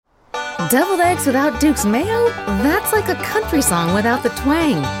Deviled eggs without Duke's mayo? That's like a country song without the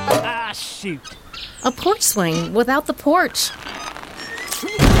twang. Ah, shoot. A porch swing without the porch.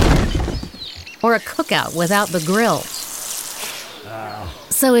 Or a cookout without the grill.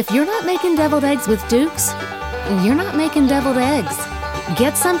 So if you're not making deviled eggs with Duke's, you're not making deviled eggs.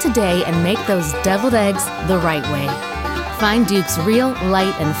 Get some today and make those deviled eggs the right way. Find Duke's real,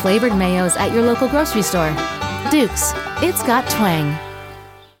 light, and flavored mayos at your local grocery store. Duke's, it's got twang.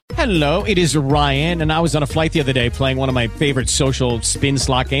 Hello, it is Ryan, and I was on a flight the other day playing one of my favorite social spin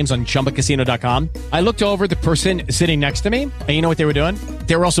slot games on ChumbaCasino.com. I looked over at the person sitting next to me, and you know what they were doing?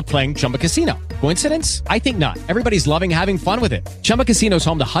 They were also playing Chumba Casino. Coincidence? I think not. Everybody's loving having fun with it. Chumba Casino is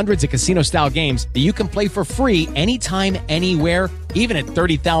home to hundreds of casino-style games that you can play for free anytime, anywhere, even at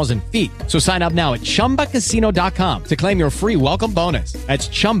 30,000 feet. So sign up now at ChumbaCasino.com to claim your free welcome bonus. That's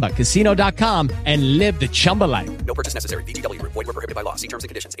ChumbaCasino.com and live the Chumba life. No purchase necessary. VGW. Void where prohibited by law. See terms and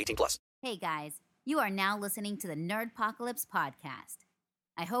conditions. 18+. Hey guys, you are now listening to the Nerdpocalypse Podcast.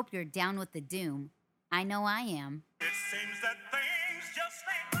 I hope you're down with the doom. I know I am. It seems that things just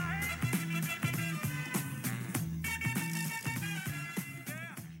ain't right.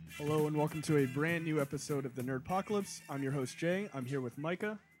 Hello and welcome to a brand new episode of the Nerdpocalypse. I'm your host Jay. I'm here with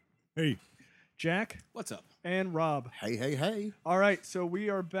Micah. Hey. Jack. What's up? And Rob. Hey, hey, hey. All right, so we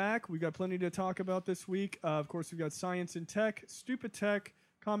are back. We got plenty to talk about this week. Of course, we've got science and tech, stupid tech,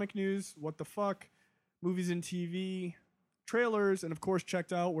 comic news, what the fuck, movies and TV, trailers, and of course,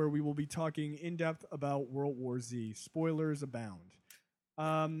 checked out, where we will be talking in depth about World War Z. Spoilers abound.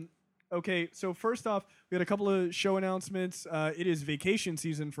 Okay, so first off, we had a couple of show announcements. It is vacation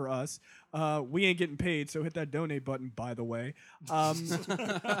season for us. We ain't getting paid, so hit that donate button, by the way.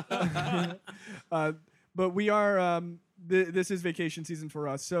 But we are, this is vacation season for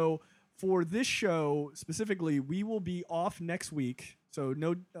us. So for this show specifically, we will be off next week. So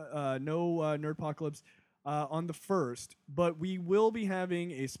no Nerdpocalypse on the 1st. But we will be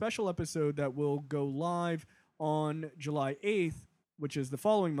having a special episode that will go live on July 8th, which is the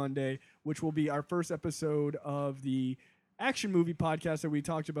following Monday, which will be our first episode of the action movie podcast that we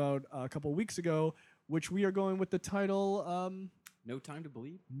talked about a couple of weeks ago, which we are going with the title No Time to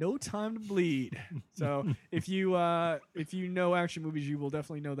Bleed? No Time to Bleed. So if you know action movies, you will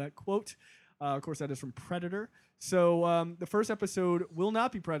definitely know that quote. Of course, that is from Predator. So the first episode will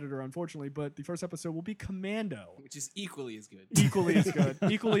not be Predator, unfortunately, but the first episode will be Commando. Which is equally as good. Equally as good.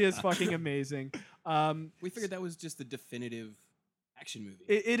 Equally as fucking amazing. We figured that was just the definitive action movie.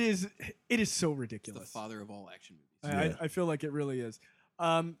 It is so ridiculous. It's the father of all action movies. I feel like it really is.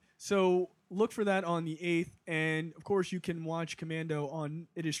 So look for that on the 8th, and of course you can watch Commando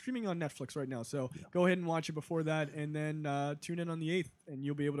it is streaming on Netflix right now, so go ahead and watch it before that, and then tune in on the 8th, and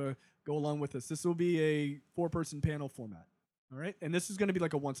you'll be able to go along with us. This will be a 4-person panel format, all right? And this is going to be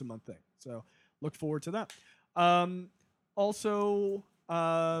like a once-a-month thing, so look forward to that. Also,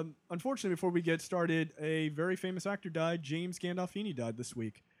 unfortunately, before we get started, a very famous actor died. James Gandolfini died this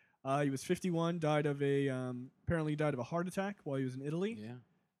week. He was 51, apparently died of a heart attack while he was in Italy.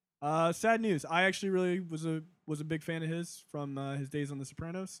 Yeah. Sad news. I actually really was a big fan of his from his days on The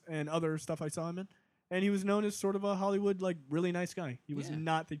Sopranos and other stuff I saw him in. And he was known as sort of a Hollywood, like, really nice guy. He was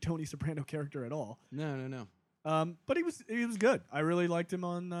not the Tony Soprano character at all. No. But he was good. I really liked him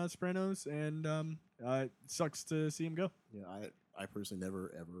on Sopranos, and it sucks to see him go. Yeah, I personally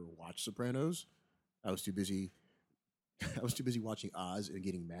never ever watched Sopranos. I was too busy watching Oz and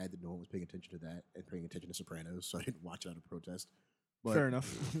getting mad that no one was paying attention to that and paying attention to Sopranos, so I didn't watch it out of protest. But fair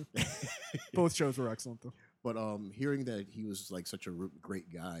enough. Both shows were excellent, though. But hearing that he was like such a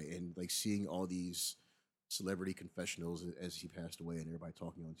great guy, and like seeing all these celebrity confessionals as he passed away and everybody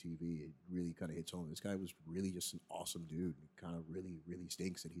talking on TV, it really kind of hits home. This guy was really just an awesome dude. It kind of really, really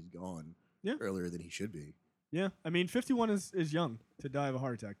stinks that he's gone earlier than he should be. Yeah, I mean, 51 is young to die of a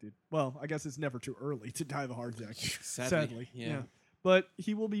heart attack, dude. Well, I guess it's never too early to die of a heart attack. Sadly. Yeah. But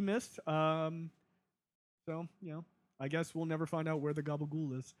he will be missed. So, I guess we'll never find out where the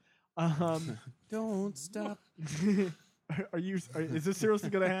gabagool is. Don't stop. Is this seriously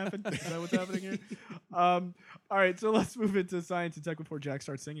going to happen? Is that what's happening here? All right, so let's move into science and tech before Jack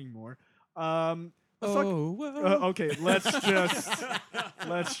starts singing more. Okay,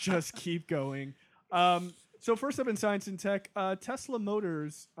 let's just keep going. So first up in science and tech, Tesla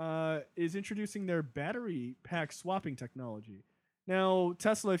Motors is introducing their battery pack swapping technology. Now,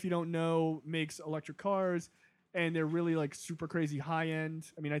 Tesla, if you don't know, makes electric cars, and they're really like super crazy high end.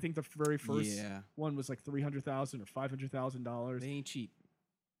 I mean, I think the very first one was like $300,000 or $500,000. They ain't cheap.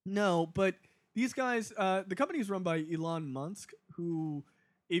 No, but these guys, the company is run by Elon Musk, who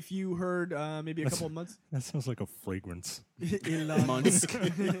if you heard maybe a couple of months. That sounds like a fragrance. Elon Musk.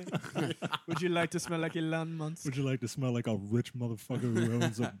 Would you like to smell like Elon Musk? Would you like to smell like a rich motherfucker who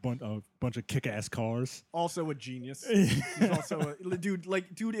owns a bunch of kick-ass cars? Also a genius. He's also a dude.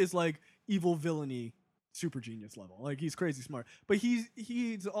 Like, dude is like evil villainy, super genius level. Like, he's crazy smart. But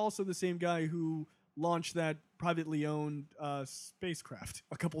he's also the same guy who launched that privately owned spacecraft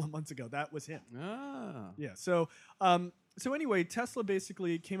a couple of months ago. That was him. Ah. Yeah. So anyway, Tesla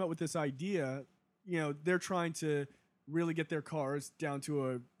basically came up with this idea. You know, they're trying to really get their cars down to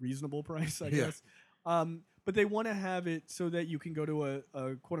a reasonable price, I guess. But they want to have it so that you can go to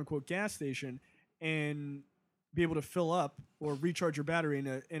a quote unquote gas station and be able to fill up or recharge your battery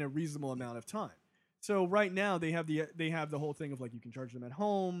in a reasonable amount of time. So right now they have the whole thing of like you can charge them at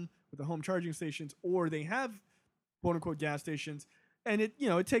home with the home charging stations, or they have quote unquote gas stations, and it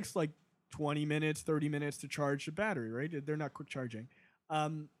takes like 20 minutes, 30 minutes to charge the battery, right? They're not quick charging.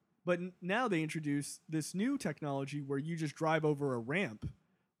 But now they introduce this new technology where you just drive over a ramp,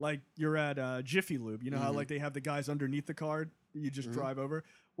 like you're at Jiffy Lube. You know how like they have the guys underneath the car, you just drive over?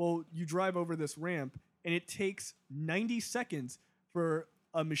 Well, you drive over this ramp, and it takes 90 seconds for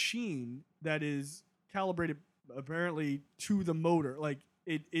a machine that is calibrated apparently to the motor. Like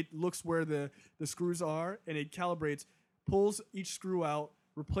it looks where the screws are, and it calibrates, pulls each screw out,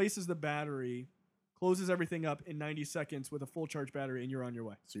 replaces the battery, closes everything up in 90 seconds with a full charge battery, and you're on your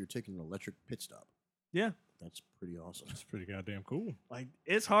way. So you're taking an electric pit stop. Yeah. That's pretty awesome. That's pretty goddamn cool. Like,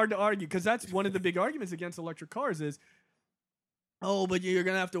 it's hard to argue, because that's one of the big arguments against electric cars is, oh, but you're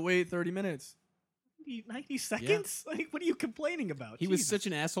going to have to wait 30 minutes. 90 seconds? Like, what are you complaining about? He was such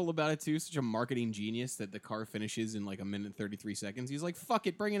an asshole about it, too. Such a marketing genius that the car finishes in like a minute and 33 seconds. He's like, fuck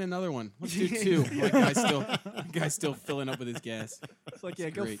it, bring in another one. Let's do two. Like, guy's still filling up with his gas. It's like,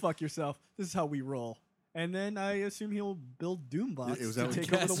 yeah, go fuck yourself. This is how we roll. And then I assume he'll build Doom bots to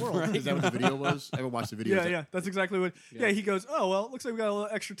take over the world. Right. Is that what the video was? I haven't watched the video. Yeah, that's exactly what. Yeah, he goes, oh, well, looks like we got a little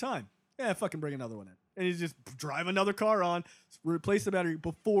extra time. Yeah, fucking bring another one in. And he just drive another car on, replace the battery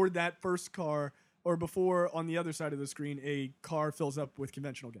before that first car, or before on the other side of the screen a car fills up with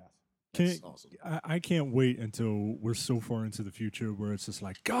conventional gas. That's awesome. I can't wait until we're so far into the future where it's just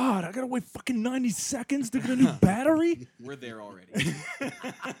like, God, I gotta wait fucking 90 seconds to get a new battery. We're there already.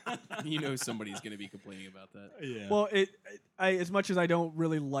 You know somebody's going to be complaining about that. Yeah. Well, as much as I don't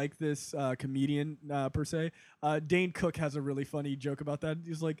really like this comedian per se, Dane Cook has a really funny joke about that.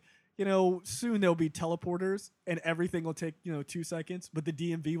 He's like, soon there'll be teleporters and everything will take, 2 seconds, but the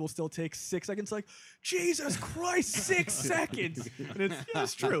DMV will still take 6 seconds. Like, Jesus Christ, 6 seconds. And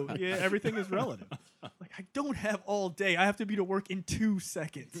it's true. Yeah, everything is relative. Like, I don't have all day. I have to be to work in 2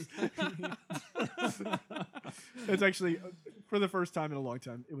 seconds. It's actually, for the first time in a long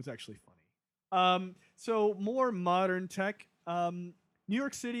time, it was actually funny. So more modern tech. New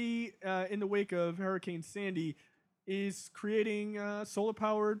York City, in the wake of Hurricane Sandy, is creating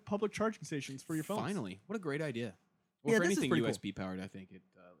solar-powered public charging stations for your phones. Finally. What a great idea. Well, Yeah, for this is anything pretty USB-powered, I think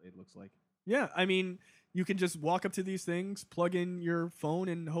it looks like. Yeah, I mean, you can just walk up to these things, plug in your phone,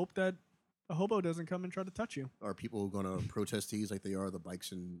 and hope that a hobo doesn't come and try to touch you. Are people going to protest these like they are the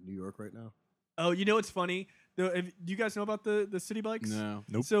bikes in New York right now? Oh, what's funny? Do you guys know about the city bikes? No.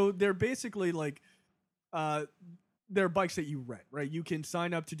 Nope. So they're basically like, they're bikes that you rent, right? You can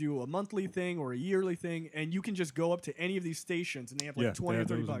sign up to do a monthly thing or a yearly thing, and you can just go up to any of these stations, and they have like 20 or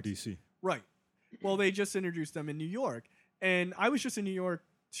 30 bucks. In DC. Right. Well, they just introduced them in New York, and I was just in New York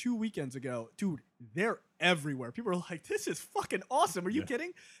 2 weekends ago. Dude, they're everywhere. People are like, this is fucking awesome. Are you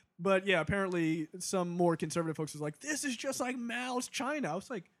kidding? But yeah, apparently some more conservative folks was like, this is just like Mao's China. I was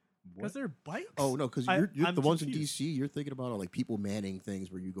like, because they're bikes? Oh, no, because I'm the ones confused. in D.C., you're thinking about are like people manning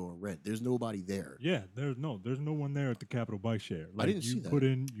things where you go and rent. There's nobody there. Yeah, there's no one there at the Capitol Bike Share. Like, didn't see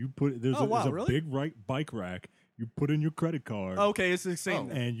that. There's Oh, wow, a really? big bike rack. You put in your credit card. Okay, it's the same.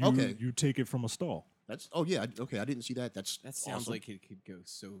 And you take it from a stall. That's I didn't see that. That sounds awesome. like it could go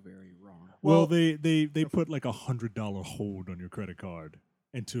so very wrong. Well, they put like $100 hold on your credit card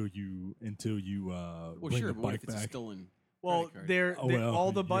until you Well, bring sure, the but what bike if it's a back. stolen Well, credit card?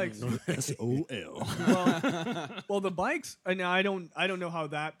 all the bikes. SOL. Well, the bikes. And I don't know how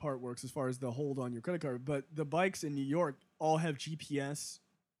that part works as far as the hold on your credit card. But the bikes in New York all have GPS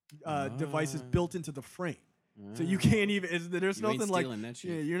devices built into the frame, so you can't even. There's You ain't nothing like stealing that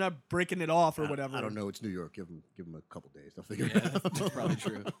shit. you're not breaking it off or whatever. I don't know. It's New York. Give them a couple days. They'll figure Yeah, it out. that's probably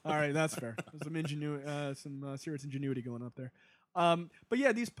true. All right, that's fair. There's some serious ingenuity going up there. But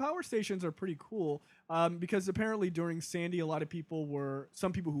yeah, these power stations are pretty cool because apparently during Sandy, a lot of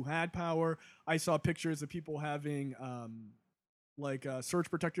some people who had power. I saw pictures of people having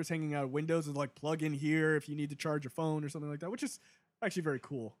surge protectors hanging out of windows and like plug in here if you need to charge your phone or something like that, which is actually very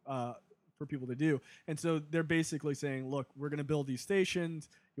cool for people to do. And so they're basically saying, look, we're going to build these stations.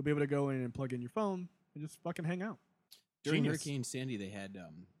 You'll be able to go in and plug in your phone and just fucking hang out. During Genius. Hurricane Sandy, they had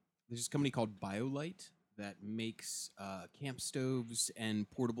there's this company called BioLite that makes camp stoves and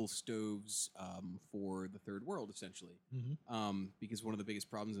portable stoves for the third world, essentially. Because one of the biggest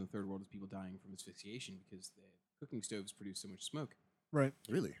problems in the third world is people dying from asphyxiation because the cooking stoves produce so much smoke. Right.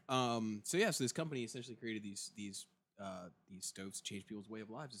 Really? So this company essentially created these stoves to change people's way of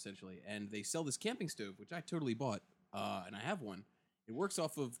lives, essentially, and they sell this camping stove, which I totally bought, and I have one. It works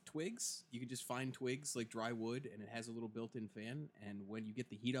off of twigs. You can just find twigs like dry wood, and it has a little built-in fan. And when you get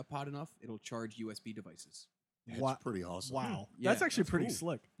the heat up hot enough, it'll charge USB devices. That's pretty awesome. Wow. Yeah, that's actually that's pretty cool.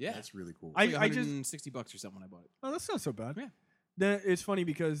 slick. Yeah, That's really cool. I It's like just- $160 or something when I bought it. Oh, that's not so bad. Yeah. It's funny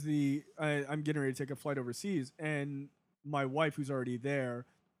because I'm getting ready to take a flight overseas, and my wife, who's already there,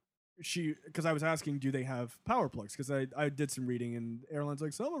 because I was asking, do they have power plugs? Because I did some reading, and airlines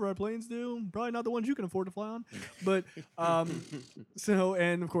like some of our planes do, probably not the ones you can afford to fly on, but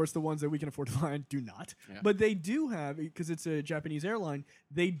and of course the ones that we can afford to fly on do not. Yeah. But they do have, because it's a Japanese airline,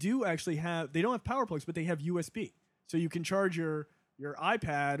 they do actually have. They don't have power plugs, but they have USB, so you can charge your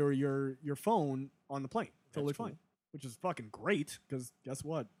iPad or your phone on the plane. Totally fine, which is fucking great. Because guess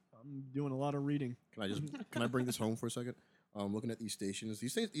what? I'm doing a lot of reading. Can I bring this home for a second? Looking at these stations,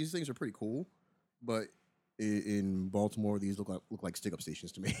 these things are pretty cool, but in Baltimore, these look like stick-up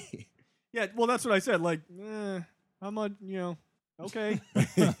stations to me. Yeah, well, that's what I said. Like, how much? Okay.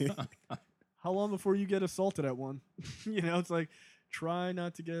 How long before you get assaulted at one? It's like, try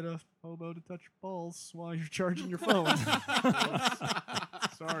not to get a hobo to touch your balls while you're charging your phone.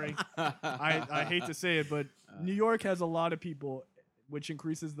 Sorry, I hate to say it, but New York has a lot of people, which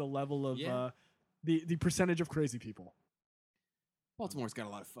increases the level of the percentage of crazy people. Baltimore's got a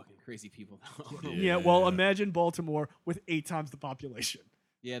lot of fucking crazy people, though. Yeah, well, imagine Baltimore with 8 times the population.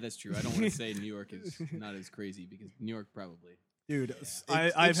 Yeah, that's true. I don't want to say New York is not as crazy because New York probably. Dude,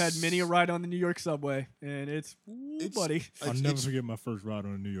 I've had many a ride on the New York subway, and it's buddy. I'll never forget my first ride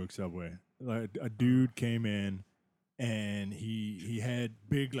on the New York subway. Like a dude came in, and he had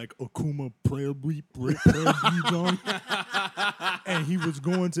big like Akuma prayer beads on, and he was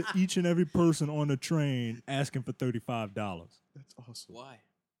going to each and every person on the train asking for $35. That's awesome. Why?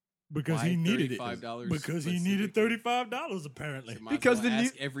 Because Why he needed it. $35 Because he needed $35 apparently. So might Because as well the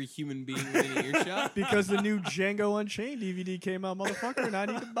ask every human being within earshot. Because the new Django Unchained DVD came out, motherfucker, and I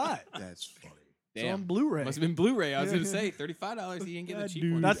need to buy it. That's funny. It's on Blu-ray. Must have been Blu-ray. I was going to say $35. He didn't get a That cheap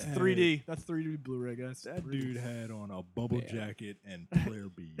dude- one. That's had- 3D. That's 3D Blu-ray, guys. That 3D. dude had on a bubble jacket and prayer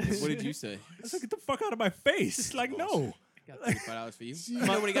beads. What did you say? I was like, get the fuck out of my face. It's like, no. Got $35 for you.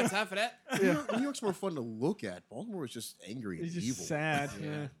 Nobody got time for that. New York's more fun to look at. Baltimore is just angry and It's just evil. sad.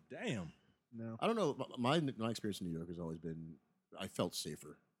 Yeah. Yeah. Damn. No. I don't know. My experience in New York has always been I felt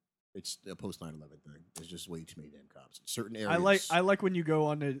safer. It's a post 9/11 thing. There's just way too many damn cops in certain areas. I like when you go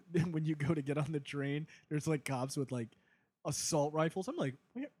on the when you go to get on the train. There's like cops with like assault rifles. I'm like,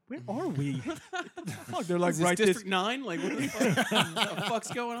 where are we? Fuck, they're like Is this right District 9? Like, what the fuck? What the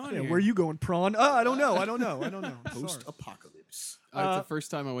fuck's going on Yeah, here? where are you going, prawn? I don't know. I'm sorry. Post apocalypse. The first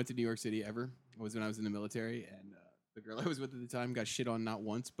time I went to New York City ever was when I was in the military, and the girl I was with at the time got shit on not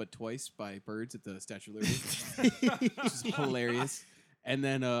once but twice by birds at the Statue of Liberty, which is hilarious. And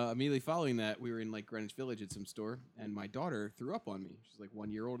then immediately following that, we were in like Greenwich Village at some store, and my daughter threw up on me. She was like 1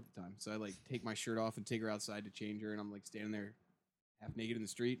 year old at the time, so I like take my shirt off and take her outside to change her, and I'm like standing there half naked in the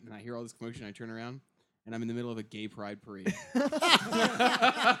street, and I hear all this commotion. I turn around, and I'm in the middle of a gay pride parade.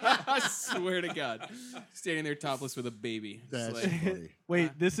 I swear to God, standing there topless with a baby. It's That's like, funny.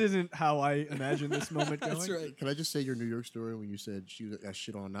 Wait, this isn't how I imagine this moment going. that's right. Can I just say your New York story when you said she got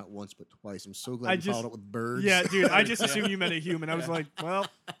shit on not once but twice? I'm so I glad you just- followed up with birds. Yeah, dude, I just assumed you meant a human. I was like, well,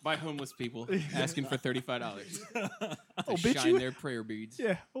 By homeless people asking for $35 to bitch, shine you- their prayer beads.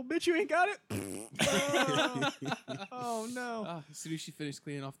 yeah. Oh, bitch, you ain't got it. Oh no. As soon as she finished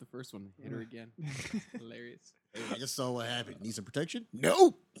cleaning off the first one, hit her again. Hilarious. Hey, I just saw what happened. Need some protection?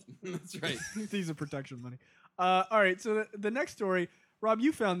 No. That's right. These are protection money. All right, so the next story, Rob,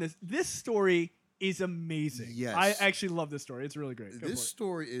 you found this. This story is amazing. Yes. I actually love this story. It's really great. Go This for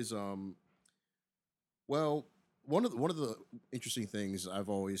story is well, one of the interesting things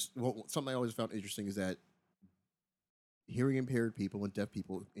something I always found interesting is that hearing impaired people and deaf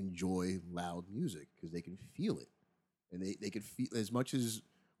people enjoy loud music because they can feel it, and they could feel as much as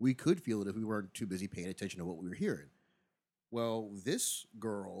we could feel it if we weren't too busy paying attention to what we were hearing. Well, this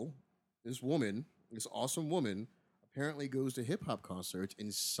girl, this woman, this awesome woman, apparently goes to hip hop concerts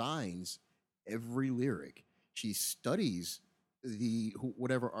and signs every lyric. She studies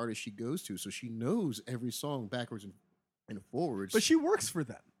whatever artist she goes to, so she knows every song backwards and forwards. But she works for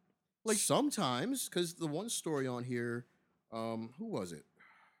them. Like sometimes, because the one story on here, who was it?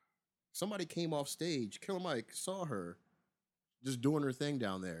 Somebody came off stage. Killer Mike saw her just doing her thing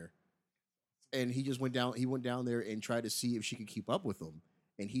down there, and he just went down. He went down there and tried to see if she could keep up with him,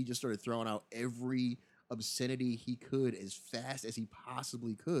 and he just started throwing out every obscenity he could as fast as he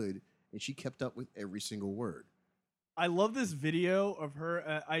possibly could, and she kept up with every single word. I love this video of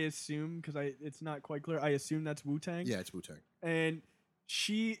her. I assume because it's not quite clear. I assume that's Wu-Tang. Yeah, it's Wu-Tang. And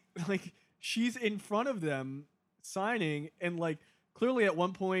she's in front of them signing, and like clearly at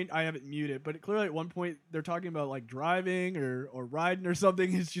one point I have it muted, but clearly at one point they're talking about like driving or riding or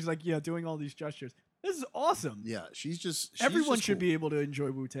something, and she's like, yeah, doing all these gestures. This is awesome. Yeah, she's everyone just should cool. be able to enjoy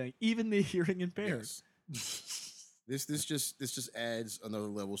Wu-Tang, even the hearing impaired. Yes. This just adds another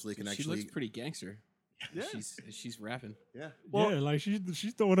level so they can actually. She looks pretty gangster. Yeah. She's rapping. Yeah. Yeah, like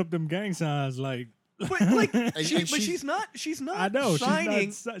she's throwing up them gang signs like. But like, And she's not. I know, signing.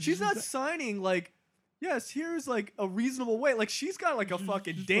 she's not She's not signing like. Yes, here's like a reasonable way. Like she's got like a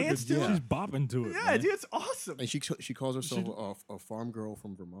fucking dance to She's it. bopping to it. Yeah, man. dude, it's awesome. And she calls herself a farm girl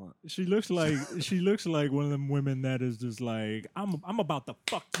from Vermont. She looks like one of them women that is just like I'm about to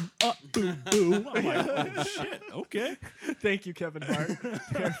fuck you up, boo boo. I'm like, oh shit, okay. Thank you, Kevin Hart,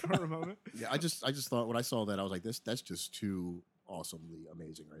 there for a moment. Yeah, I just thought when I saw that I was like, that's just too awesomely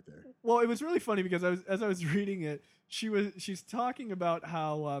amazing right there. Well, it was really funny because as I was reading it, she's talking about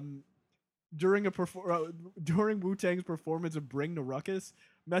how during Wu-Tang's performance of Bring the Ruckus,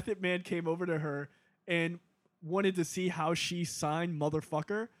 Method Man came over to her and wanted to see how she signed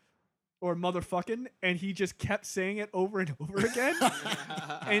motherfucker or motherfucking, and he just kept saying it over and over again.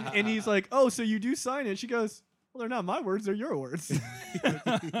 and he's like, oh, so you do sign it? She goes, well, they're not my words, they're your words.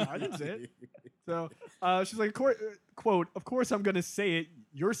 I didn't say it. So she's like, quote, of course I'm going to say it.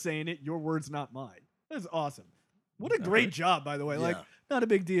 You're saying it. Your words, not mine. That's awesome. What a great job, by the way. Yeah. Like, not a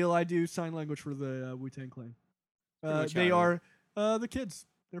big deal. I do sign language for the Wu-Tang Clan. They are the kids.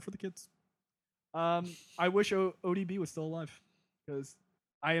 They're for the kids. I wish ODB was still alive because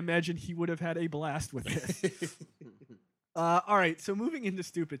I imagine he would have had a blast with this. All right, so moving into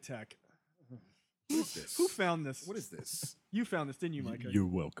stupid tech. Who found this? What is this? You found this, didn't you, Micah? You're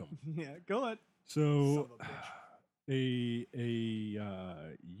welcome. Yeah, go ahead. So, Son of a a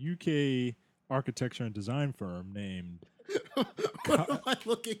UK architecture and design firm named What am I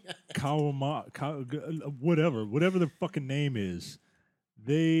looking at? whatever the fucking name is.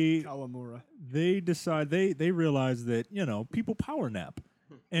 They Kawamura. decide they realize that people power nap,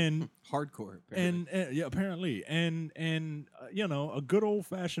 and Hardcore. and yeah, apparently, and a good old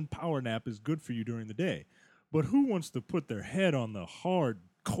fashioned power nap is good for you during the day, but who wants to put their head on the hard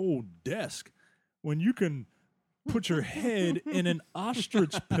cold desk when you can put your head in an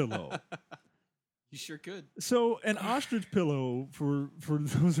ostrich pillow? You sure could. So an ostrich pillow, for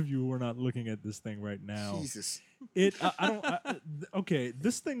those of you who are not looking at this thing right now, Jesus. Okay,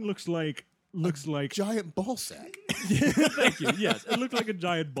 this thing looks like Giant ball sack. Thank you. Yes, it looks like a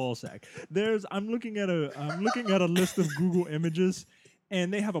giant ball sack. I'm looking at a list of Google images,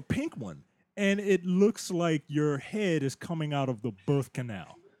 and they have a pink one, and it looks like your head is coming out of the birth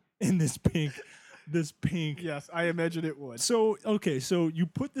canal in this pink. Yes, I imagine it would. So you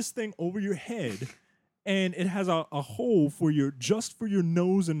put this thing over your head, and it has a hole for your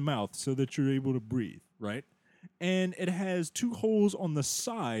nose and mouth so that you're able to breathe, right? And it has 2 holes on the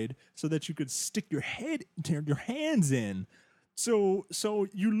side so that you could stick your hands in. So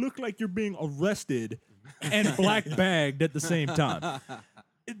you look like you're being arrested and black bagged at the same time.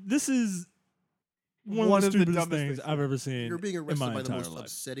 This is one of the stupidest things I've ever seen. You're being in arrested my by the entire most life.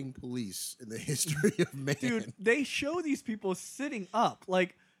 upsetting police in the history of man. Dude, they show these people sitting up,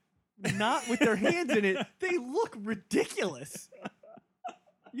 like not with their hands in it. They look ridiculous.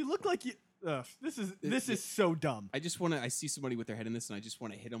 You look like you. This is so dumb. I see somebody with their head in this, and I just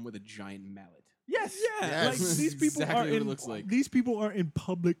want to hit them with a giant mallet. Yes. Yeah, like Yes. these people Exactly are what it in looks like. these people are in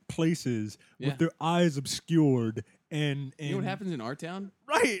public places Yeah. with their eyes obscured and You know what happens in our town?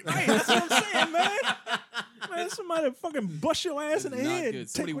 Right. That's what I'm saying, man. Man, somebody fucking bust your ass in the It's not head. good. Take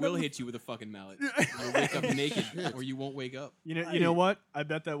Somebody will whatever- hit you with a fucking mallet. You'll wake up naked, or you won't wake up. You know what? I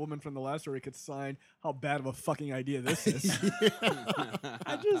bet that woman from the last story could sign how bad of a fucking idea this is.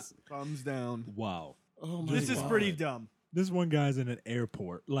 I just Thumbs down. wow. Oh my This is God. pretty dumb. This one guy's in an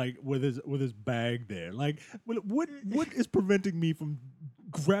airport, like with his bag there. Like, what is preventing me from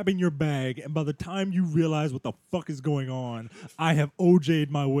grabbing your bag? And by the time you realize what the fuck is going on, I have OJ'd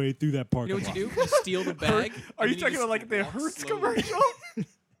my way through that You parking know what lot. you do? You steal the bag. Are and you then talking just about like the walk Hertz slowly. commercial?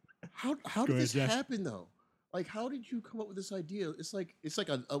 How Go did ahead, this Jack. happen though? Like, how did you come up with this idea? It's like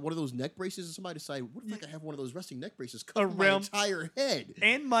a one of those neck braces, and somebody decided, what if I could have one of those resting neck braces cover my entire head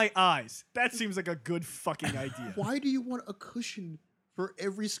and my eyes? That seems like a good fucking idea. Why do you want a cushion for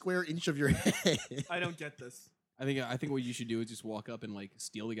every square inch of your head? I don't get this. I think what you should do is just walk up and like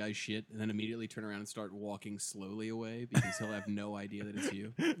steal the guy's shit, and then immediately turn around and start walking slowly away because he'll have no idea that it's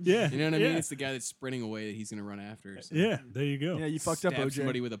you. Yeah, you know what I mean. It's the guy that's sprinting away that he's gonna run after. So yeah, there you go. Yeah, you fucked up, OJ.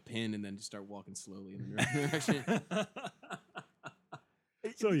 Somebody with a pin and then just start walking slowly in the right direction.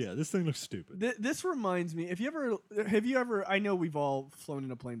 So yeah, this thing looks stupid. This reminds me. Have you ever? I know we've all flown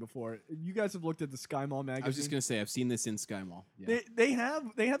in a plane before. You guys have looked at the Sky Mall magazine. I was just gonna say I've seen this in Sky Mall. Yeah. They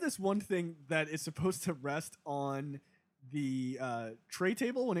have this one thing that is supposed to rest on the tray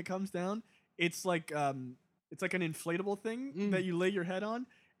table when it comes down. It's like an inflatable thing that you lay your head on.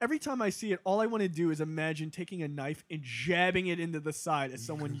 Every time I see it, all I want to do is imagine taking a knife and jabbing it into the side as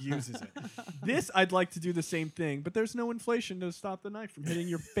someone uses it. This, I'd like to do the same thing, but there's no inflation to stop the knife from hitting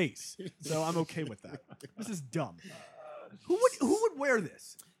your face. So I'm okay with that. This is dumb. Who would wear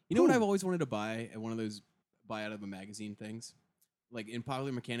this? You know what I've always wanted to buy at one of those buy out of a magazine things? Like in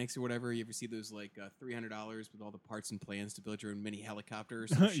Popular Mechanics or whatever, you ever see those like $300 with all the parts and plans to build your own mini helicopter or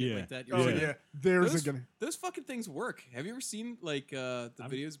some shit like that? Those fucking things work. Have you ever seen like the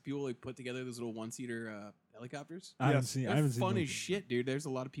videos of people like put together those little one-seater helicopters? I haven't seen. They're fun as shit, dude. There's a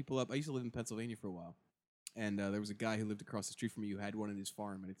lot of people up. I used to live in Pennsylvania for a while, and there was a guy who lived across the street from me who had one in his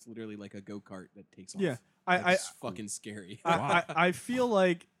farm, and it's literally like a go-kart that takes off. Yeah, it's fucking scary. I feel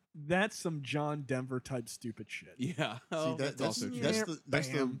like that's some John Denver type stupid shit. Yeah. That's also true. That's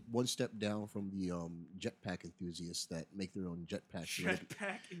the one step down from the jetpack enthusiasts that make their own jetpacks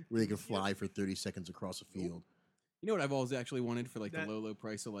where they can fly for 30 seconds across a field. You know what I've always actually wanted for like the low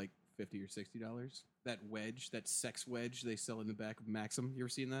price of like $50 or $60? That wedge, that sex wedge they sell in the back of Maxim. You ever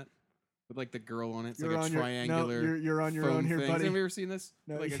seen that? With like the girl on it. It's like a triangular. You're on your own here, buddy. Have you ever seen this?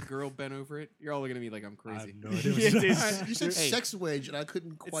 No. Like a girl bent over it. You're all looking at me like I'm crazy. I have no idea. You said sex wedge, and I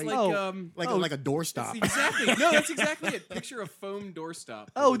couldn't quite. It's like a doorstop. Exactly. No, that's exactly it. Picture a foam doorstop.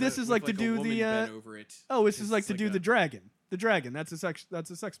 Oh, this is like to do the. Bent over it. Oh, this is like to do the dragon. The dragon. That's a sex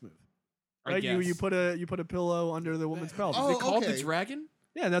move. Right? You put a pillow under the woman's pelvis. Is it called the dragon?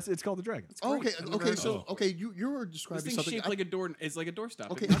 Yeah, it's called the dragon. You were describing this something shaped like a door. It's like a doorstop.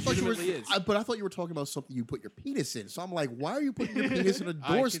 Okay, I thought you were talking about something you put your penis in. So I'm like, why are you putting your penis in a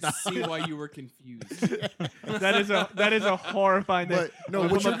doorstop? I can see why you were confused. that is a horrifying thing. But, no,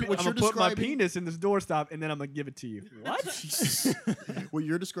 what you're put my penis in this doorstop and then I'm gonna give it to you. What? What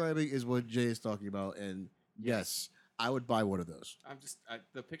you're describing is what Jay is talking about, and yes, I would buy one of those.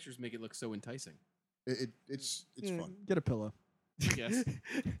 The pictures make it look so enticing. It's fun. Get a pillow. I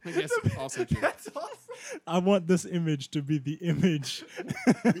guess also true. That's awesome. I want this image to be the image.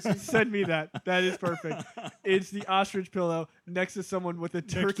 Send me that. That is perfect. It's the ostrich pillow next to someone with a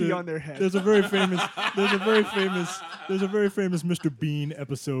turkey on their head. There's a very famous Mr. Bean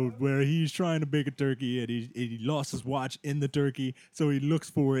episode where he's trying to bake a turkey and he lost his watch in the turkey, so he looks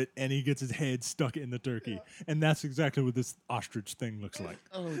for it and he gets his head stuck in the turkey, and that's exactly what this ostrich thing looks like.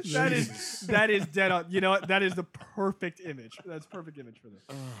 Oh, that is dead on. You know what? That is the perfect image. That's perfect image for this.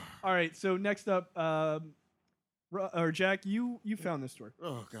 All right, so next up, Jack, you found this story.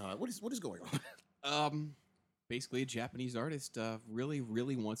 Oh God, what is going on? Basically, a Japanese artist really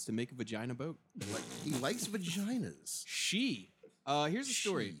wants to make a vagina boat. He likes vaginas. Here's the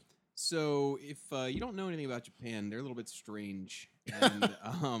story. So, if you don't know anything about Japan, they're a little bit strange. And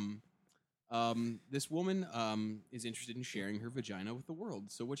this woman is interested in sharing her vagina with the world.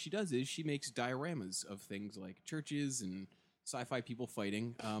 So what she does is she makes dioramas of things like churches and sci-fi people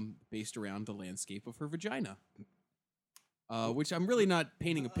fighting based around the landscape of her vagina. Which I'm really not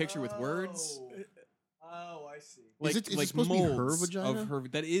painting a picture with words. Oh, I see. Is it supposed to be her vagina?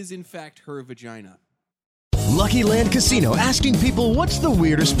 That is, in fact, her vagina. Lucky Land Casino, asking people, what's the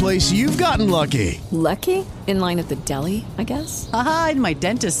weirdest place you've gotten lucky? Lucky? In line at the deli, I guess? Aha, in my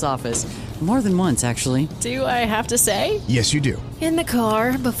dentist's office. More than once, actually. Do I have to say? Yes, you do. In the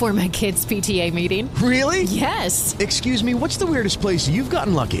car before my kids' PTA meeting. Really? Yes. Excuse me, what's the weirdest place you've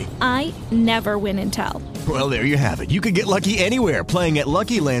gotten lucky? I never win and tell. Well, there you have it. You can get lucky anywhere, playing at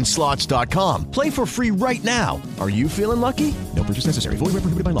LuckyLandSlots.com. Play for free right now. Are you feeling lucky? No purchase necessary. Void where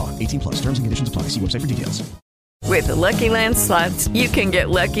prohibited by law. 18+. Terms and conditions apply. See website for details. With the Lucky Land Slots, you can get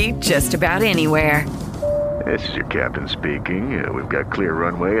lucky just about anywhere. This is your captain speaking. We've got clear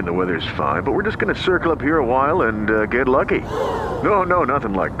runway and the weather's fine, but we're just going to circle up here a while and get lucky. No,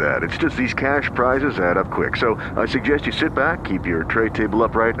 nothing like that. It's just these cash prizes add up quick. So I suggest you sit back, keep your tray table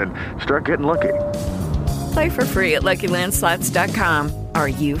upright, and start getting lucky. Play for free at LuckyLandSlots.com. Are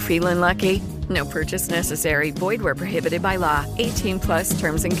you feeling lucky? No purchase necessary. Void where prohibited by law. 18+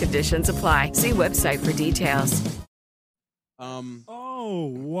 terms and conditions apply. See website for details. Oh,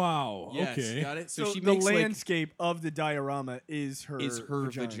 wow. Yes, Okay. got it. So she the makes landscape of the diorama is her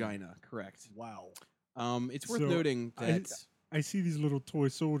vagina. Correct. Wow. It's worth So, noting that I see these little toy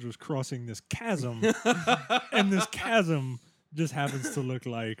soldiers crossing this chasm, and this chasm just happens to look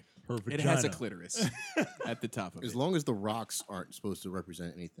like her vagina. it has a clitoris at the top of As it. long as the rocks aren't supposed to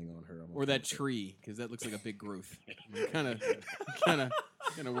represent anything on her. I'm Or okay that with it. tree, because that looks like a big growth. Kind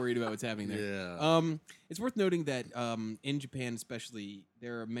of worried about what's happening there. Yeah. It's worth noting that in Japan, especially,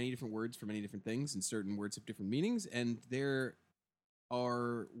 there are many different words for many different things, and certain words have different meanings. And there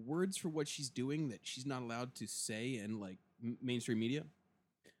are words for what she's doing that she's not allowed to say in like mainstream media.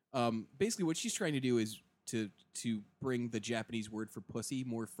 Basically, what she's trying to do is to bring the Japanese word for pussy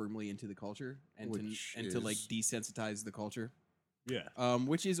more firmly into the culture and to like desensitize the culture. Yeah.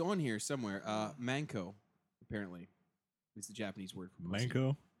 Which is on here somewhere. Manko, apparently, is the Japanese word for pussy.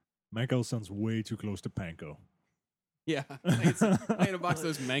 Manko? Manko sounds way too close to panko. Yeah. I had a box of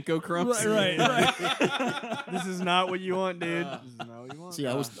those Manko crumps. Right. This is not what you want, dude. This is not what you want. See,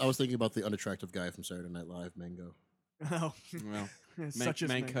 I was thinking about the unattractive guy from Saturday Night Live, Mango. Oh. Well, Such as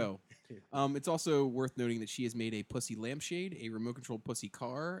Manko. It's also worth noting that she has made a pussy lampshade, a remote-controlled pussy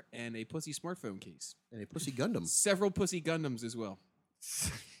car, and a pussy smartphone case. And a pussy Gundam. Several pussy Gundams as well.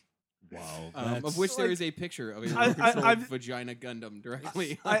 Wow. Of which there is a picture of a remote-controlled vagina Gundam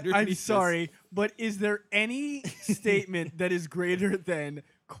directly underneath I'm this. sorry, but is there any statement that is greater than,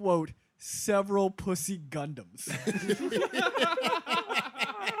 quote, several pussy Gundams?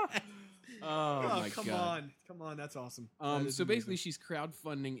 Oh my come god. Come on, that's awesome. So basically, she's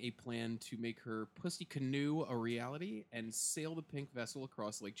crowdfunding a plan to make her pussy canoe a reality and sail the pink vessel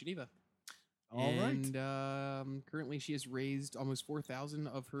across Lake Geneva. All right. And currently, she has raised almost $4,000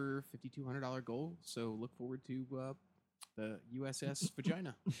 of her $5,200 goal. So look forward to the USS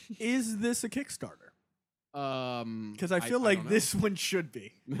Vagina. Is this a Kickstarter? Because I feel don't like know. this one should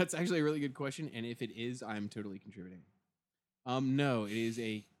be. That's actually a really good question. And if it is, I'm totally contributing. No, it is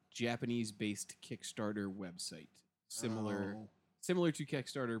a Japanese-based Kickstarter website, similar to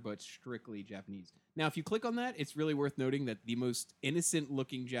Kickstarter, but strictly Japanese. Now, if you click on that, it's really worth noting that the most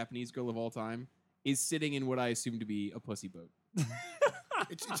innocent-looking Japanese girl of all time is sitting in what I assume to be a pussy boat.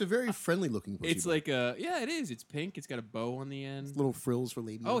 It's a very friendly-looking pussy It's boat. like it is. It's pink. It's got a bow on the end. Little frills for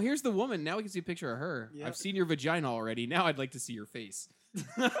ladies. Oh, here's the woman. Now we can see a picture of her. Yep. I've seen your vagina already. Now I'd like to see your face.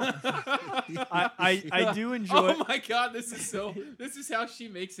 I do enjoy. Oh my god, this is how she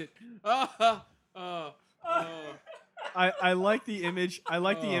makes it. I like the image. I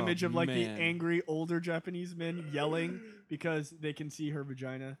like the Oh, image of like the man. angry older Japanese men yelling because they can see her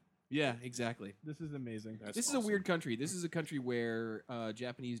vagina. Yeah, exactly. This is amazing. This is a weird country. This is a country where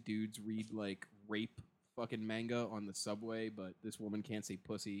Japanese dudes read like rape fucking manga on the subway, but this woman can't say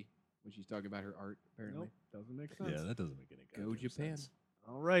pussy when she's talking about her art, apparently. Nope, doesn't make sense. Yeah, that doesn't make any Go Japan. sense.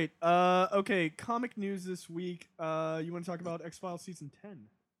 All right. Okay, comic news this week. You want to talk about X-Files Season 10?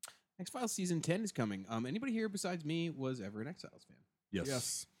 X-Files Season 10 is coming. Anybody here besides me was ever an X-Files fan?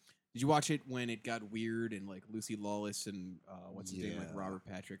 Yes. Did you watch it when it got weird and like Lucy Lawless and what's his name, like Robert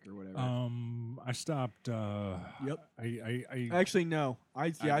Patrick or whatever? I stopped. Yep. I Actually, no.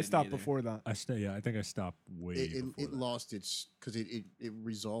 I didn't stopped either. before that. I think I stopped way before It that. lost its because it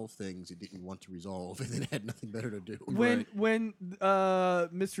resolved things it didn't want to resolve, and it had nothing better to do. When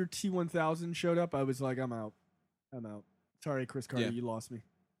Mr. T1000 showed up, I was like, I'm out. Sorry, Chris Carter, Yeah. you lost me.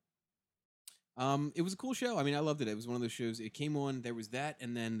 It was a cool show. I mean, I loved it. It was one of those shows. It came on. There was that,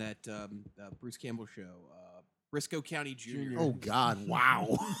 and then that Bruce Campbell show, Briscoe County Jr. Oh God!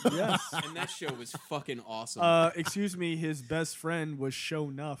 Wow. Yes. And that show was fucking awesome. Excuse me, his best friend was Show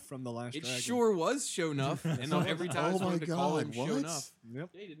Nuff from The Last It Dragon. sure was Show Nuff, and every time I Oh just my wanted to call him God, Show what? Nuff. Yep.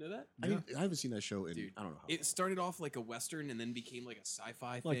 Yeah, you didn't know that? I haven't seen that show in Dude, I don't know. How it started off like a Western and then became like a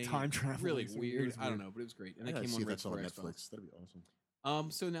sci-fi Like thing. time travel Really or something. weird. It was I don't weird. know, but it was great. And I that gotta came see on if right that's on before Netflix. X-Files. That'd be awesome.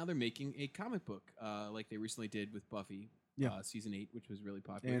 So now they're making a comic book, like they recently did with Buffy, season 8, which was really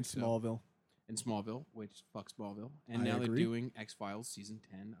popular. And Smallville. And Smallville, which fuck Smallville, and I now agree. they're doing X-Files season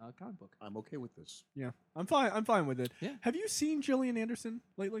 10 comic book. I'm okay with this. Yeah, I'm fine. I'm fine with it. Yeah. Have you seen Gillian Anderson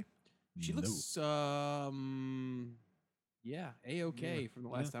lately? She looks, a-okay from the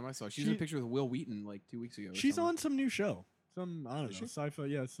last time I saw her. She's in a picture with Will Wheaton like 2 weeks ago. or She's something. on some new show. Some I don't know, Is she? sci-fi.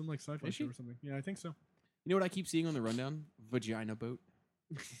 Yeah, some like sci-fi Is show she? or something. Yeah, I think so. You know what I keep seeing on the rundown? Vagina boat.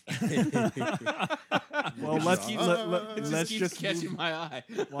 Well, let's just catching move- my eye.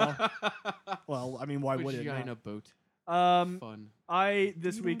 Well, I mean, why would it? Vagina not? boat. Fun.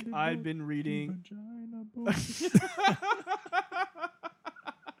 This week I've been reading.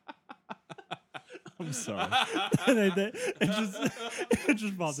 I'm sorry. it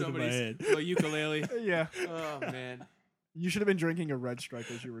just popped into my head. A ukulele. Yeah. Oh man. You should have been drinking a Red Stripe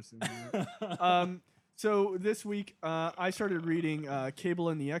as you were singing it. So this week, I started reading Cable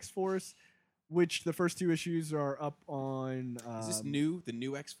and the X-Force, which the first 2 issues are up on. Is this new? The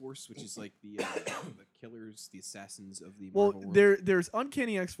new X-Force, which is like the killers, the assassins of the Marvel world? There's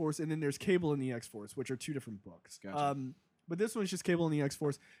Uncanny X-Force, and then there's Cable and the X-Force, which are 2 different books. Gotcha. But this one's just Cable and the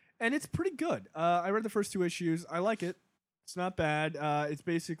X-Force, and it's pretty good. I read the first 2 issues. I like it. It's not bad. It's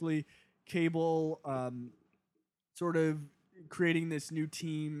basically Cable sort of creating this new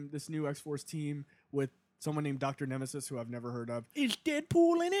team, this new X-Force team with someone named Dr. Nemesis, who I've never heard of. Is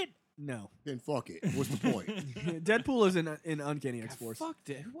Deadpool in it? No. Then fuck it. What's the point? Deadpool is in Uncanny X-Force. Fuck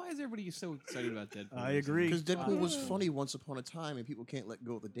Deadpool. Why is everybody so excited about Deadpool? I agree. Because Deadpool was funny once upon a time, and people can't let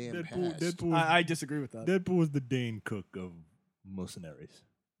go of the damn past. Deadpool I disagree with that. Deadpool was the Dane Cook of mercenaries.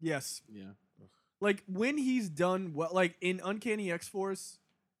 Yes. Yeah. Like when he's done well, like in Uncanny X-Force,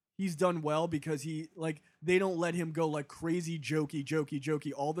 he's done well because they don't let him go like crazy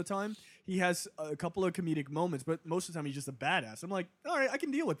jokey all the time. He has a couple of comedic moments, but most of the time he's just a badass. I'm like, all right, I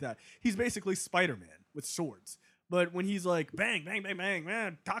can deal with that. He's basically Spider-Man with swords. But when he's like, bang, bang, bang, bang,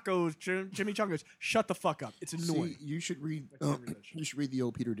 man, tacos, chimichangas, shut the fuck up. It's annoying. See, you should read the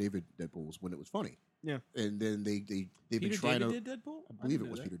old Peter David Deadpools when it was funny. Yeah. And then they've been Peter trying David to. did Deadpool? I believe didn't it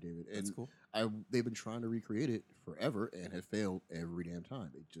know was that. Peter David. That's And cool. they've been trying to recreate it forever and have failed every damn time.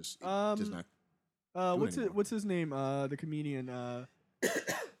 It just does not. What's his name? The comedian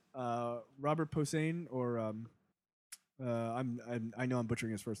Robert Posehn, or I know I'm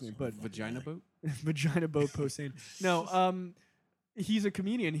butchering his first name, but Vagina Boat. Vagina Boat Posehn. No, he's a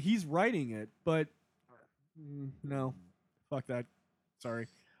comedian. He's writing it, but no, fuck that. Sorry.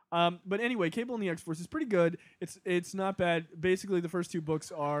 But anyway, Cable and the X-Force is pretty good. It's not bad. Basically, the first 2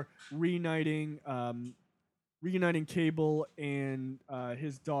 books are reuniting Cable and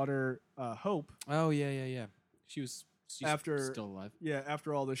his daughter Hope. Oh yeah. She's after still alive. Yeah,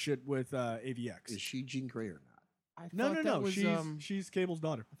 after all the shit with AVX. Is she Jean Grey or not? No. She's Cable's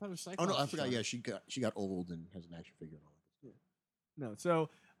daughter. I thought it was Cyclops. Oh no, I forgot. Yeah, she got old and has an action figure and all that. No, so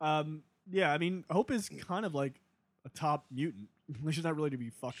yeah, I mean, Hope is kind of like a top mutant. She's not really to be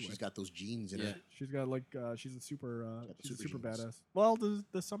fucked with. She's got those genes in her. She's got like she's a super super genes. badass. Well,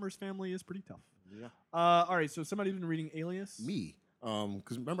 the Summers family is pretty tough. Yeah. All right, so somebody's been reading Alias. Me.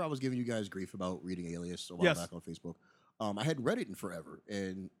 Because remember I was giving you guys grief about reading Alias a while back on Facebook. I hadn't read it in forever,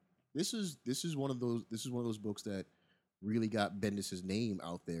 and this is one of those books that really got Bendis' name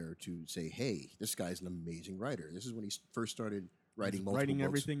out there to say, hey, this guy's an amazing writer. This is when he first started writing multiple books.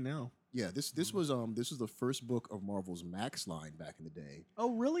 Everything now. Yeah, this was the first book of Marvel's Max line back in the day.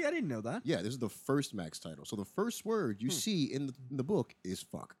 Oh, really? I didn't know that. Yeah, this is the first Max title. So the first word you see in the book is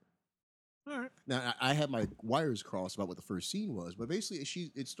fuck. All right. Now, I had my wires crossed about what the first scene was, but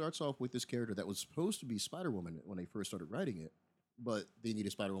basically it starts off with this character that was supposed to be Spider-Woman when they first started writing it, but they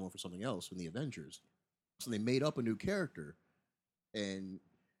needed Spider-Woman for something else in the Avengers. So they made up a new character, and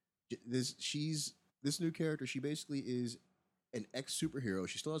this new character, she basically is an ex-superhero.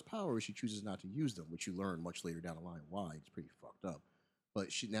 She still has powers. She chooses not to use them, which you learn much later down the line why. It's pretty fucked up. But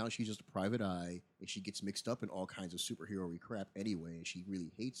now she's just a private eye, and she gets mixed up in all kinds of superhero-y crap anyway, and she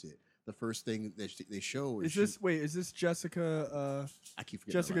really hates it. The first thing that they show is is this Jessica? I keep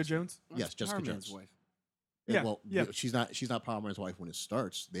forgetting Jessica Jones. Yes, Jessica Jones' wife. Yeah, well, she's not Power Man's wife when it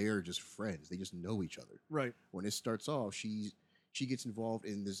starts. They are just friends. They just know each other. Right. When it starts off, she gets involved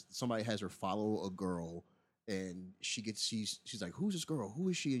in this. Somebody has her follow a girl, and she's like, "Who's this girl? Who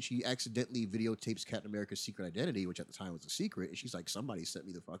is she?" And she accidentally videotapes Captain America's secret identity, which at the time was a secret. And she's like, "Somebody set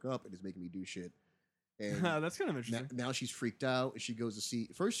me the fuck up and is making me do shit." And that's kind of interesting. Now she's freaked out, and she goes to see.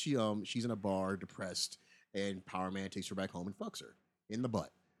 First, she's in a bar, depressed, and Power Man takes her back home and fucks her in the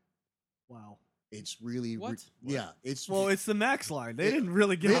butt. Wow. It's really yeah. It's the Max line. They didn't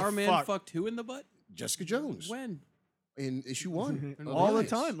really give Power Man fucked who in the butt? Jessica Jones. When? In issue 1. All the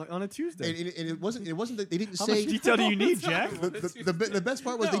time, like on a Tuesday. And it wasn't that they didn't How say. much detail do you need, Jack? The best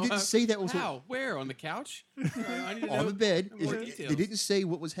part was they didn't say that was how. Where on the couch? I need to on know the bed. more They details. didn't say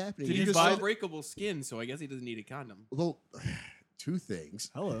what was happening. He just unbreakable skin, so I guess he doesn't need a condom. Well, 2 things.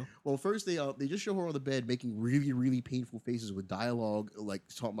 Hello. Well, first they just show her on the bed making really, really painful faces with dialogue, like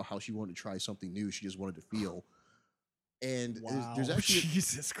talking about how she wanted to try something new. She just wanted to feel. And there's actually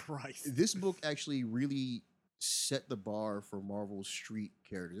Jesus Christ. This book actually really set the bar for Marvel's street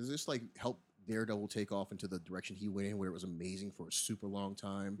characters. This like helped Daredevil take off into the direction he went in, where it was amazing for a super long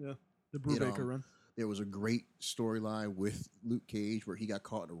time. Yeah, the Brubaker run. There was a great storyline with Luke Cage where he got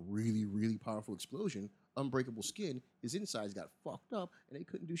caught in a really, really powerful explosion. unbreakable skin, his insides got fucked up, and they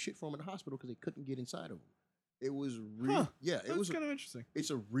couldn't do shit for him in the hospital because they couldn't get inside of him. It was really, it was kind of interesting.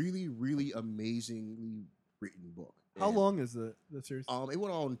 It's a really, really amazingly written book. How long is the series? It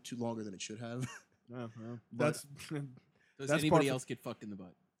went on too longer than it should have. That's Does anybody else get fucked in the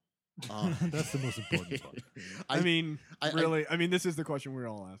butt? That's the most important part. I mean, this is the question we're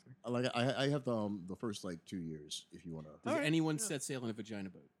all asking. I have the first 2 years. If you want to, does anyone set sail in a vagina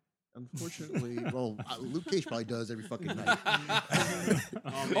boat? Unfortunately, Luke Cage probably does every fucking night.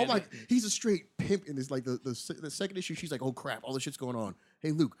 Oh my, he's a straight pimp in this. The second issue, she's like, "Oh crap, all this shit's going on.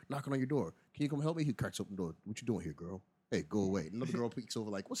 Hey Luke, knocking on your door. Can you come help me?" He cracks open the door. "What you doing here, girl? Hey, go away." Another girl peeks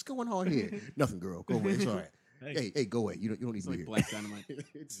over like, "What's going on here?" "Nothing, girl. Go away. It's all right." Hey, go away. You don't need to be here. Black Dynamite.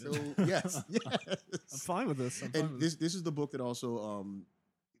 It's so yes. I'm fine with this. This is the book that also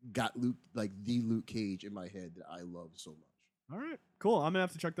got Luke the Luke Cage in my head that I love so much. All right, cool. I'm gonna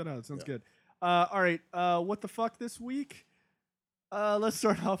have to check that out. It sounds good. All right, what the fuck this week? Let's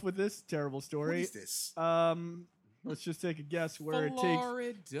start off with this terrible story. What is this? Let's just take a guess where it takes.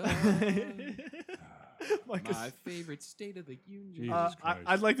 My favorite state of the union.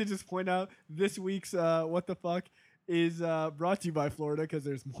 I'd like to just point out this week's what the fuck is brought to you by Florida because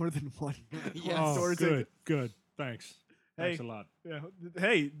there's more than one. Story. Good. Thanks. Thanks a lot. Yeah.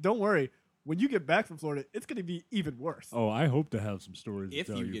 Hey, don't worry. When you get back from Florida, it's going to be even worse. Oh, I hope to have some stories if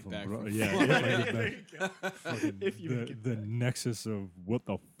to tell you get from back Florida. from Florida. The nexus of what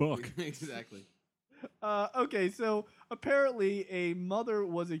the fuck. Exactly. Okay, so apparently a mother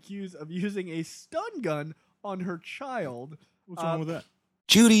was accused of using a stun gun on her child. What's wrong with that?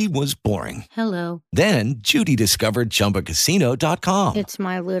 Judy was boring. Hello. Then Judy discovered ChumbaCasino.com. It's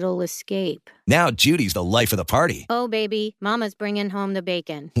my little escape. Now Judy's the life of the party. Oh, baby, mama's bringing home the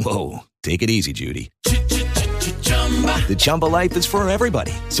bacon. Whoa, take it easy, Judy. The Chumba life is for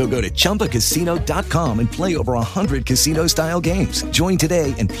everybody. So go to ChumbaCasino.com and play over 100 casino-style games. Join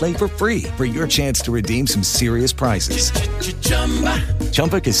today and play for free for your chance to redeem some serious prizes.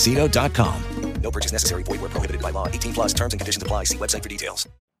 ChumbaCasino.com. No purchase necessary. Void where prohibited by law. 18 plus terms and conditions apply. See website for details.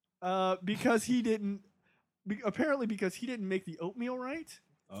 Because he didn't make the oatmeal right.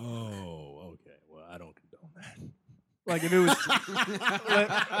 Oh, okay. Well, I don't condone that. Like if it was,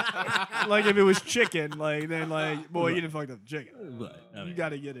 like if it was chicken, boy, you didn't fuck up the chicken. Right. You got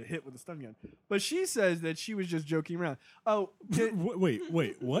to get a hit with a stun gun. But she says that she was just joking around. Oh, wait,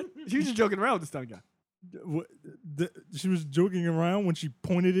 what? She was just joking around with the stun gun. She was joking around when she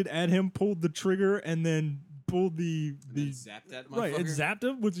pointed it at him, pulled the trigger, and then pulled the zapped that motherfucker? Right, and zapped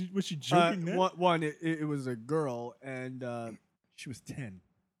him. Was she joking? One, it was a girl, and she was 10.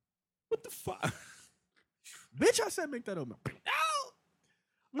 What the fuck? Bitch, I said make that oatmeal.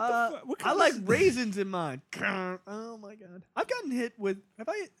 No! I like raisins in mine. Oh my god, I've gotten hit with.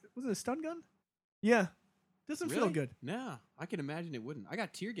 Was it a stun gun? Yeah, doesn't feel good. No, I can imagine it wouldn't. I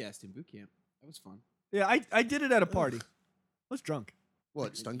got tear gassed in boot camp. That was fun. Yeah, I did it at a party. I was drunk.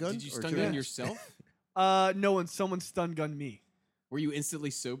 What, stun gun? Did you stun gun yourself? No, and someone stun gunned me. Were you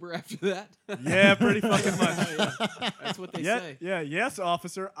instantly sober after that? Yeah, pretty fucking much. Yeah. That's what they say. Yeah, yes,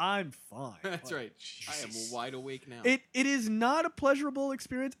 officer, I'm fine. That's right. I am wide awake now. It is not a pleasurable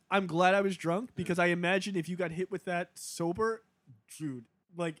experience. I'm glad I was drunk because I imagine if you got hit with that sober, dude,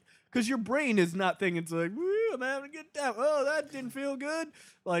 because your brain is not thinking, it's like, woo, I'm having a good time. Oh, that didn't feel good.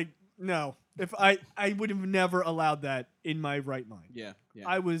 No. If I would have never allowed that in my right mind. Yeah.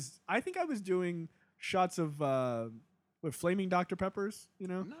 I think I was doing shots of with flaming Dr. Peppers,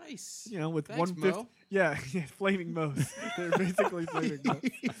 Nice. With Thanks, 150. Mo. Yeah, flaming Mo's. They're basically flaming Mo's.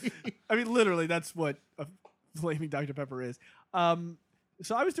 I mean, literally, that's what a flaming Dr. Pepper is.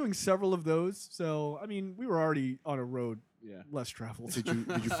 So I was doing several of those. So I mean, we were already on a road less traveled. Did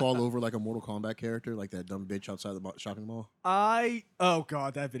you fall over like a Mortal Kombat character, like that dumb bitch outside the shopping mall? Oh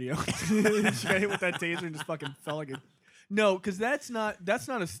god, that video. She got hit with that taser and just fucking fell like a. No, because that's not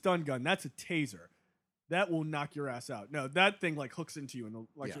a stun gun. That's a taser. That will knock your ass out. No, that thing hooks into you and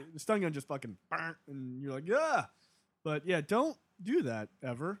the stun gun just fucking and you're like, yeah. But yeah, don't do that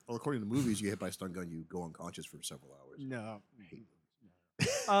ever. Well, according to the movies, you get hit by a stun gun, you go unconscious for several hours. No.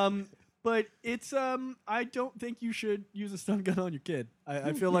 But it's I don't think you should use a stun gun on your kid.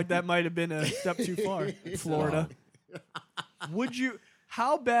 I feel like that might have been a step too far. Florida. Would you?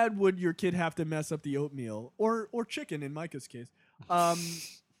 How bad would your kid have to mess up the oatmeal or chicken in Micah's case?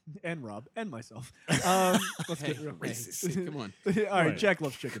 And Rob and myself. Let's get real racist. Come on. All right, Jack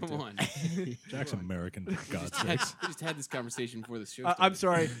loves chicken. Come on. Jack's American, for God's sakes. We just had this conversation before the show started. I'm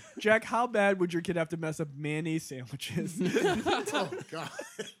sorry. Jack, how bad would your kid have to mess up mayonnaise sandwiches? Oh, God.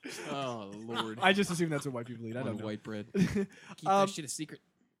 Oh, Lord. I just assume that's what white people eat. I don't know. White bread. Keep that shit a secret.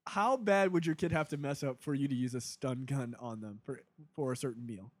 How bad would your kid have to mess up for you to use a stun gun on them for a certain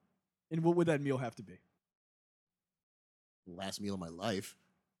meal? And what would that meal have to be? Last meal of my life.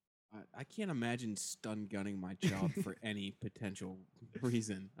 I can't imagine stun gunning my child for any potential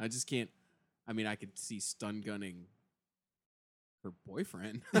reason. I just can't. I mean, I could see stun gunning her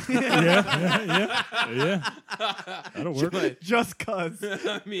boyfriend. Yeah. That'll work. But, just cause.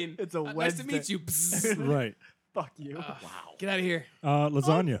 I mean, it's a nice to meet you. Right. Fuck you. Wow. Get out of here.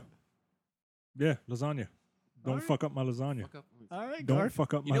 Lasagna. Yeah, lasagna. Don't fuck up my lasagna. All right, Don't Garth.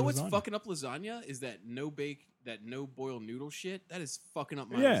 fuck up my lasagna. You know what's fucking up lasagna is that no boil noodle shit. That is fucking up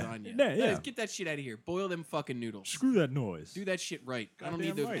my Yeah, lasagna. yeah. Get that shit out of here. Boil them fucking noodles. Screw that noise. Do that shit right. I don't need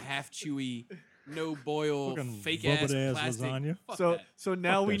Goddamn the right. half chewy, no boil, Fucking fake ass rubber-ass plastic. lasagna. Fuck So that. so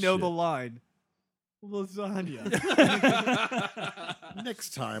now Fuck we that know shit. the line. Lasagna.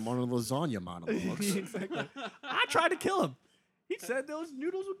 Next time on a lasagna monologues. Exactly. I tried to kill him. He said those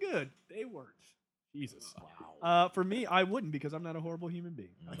noodles were good. They weren't. Jesus. Wow. For me, I wouldn't because I'm not a horrible human being.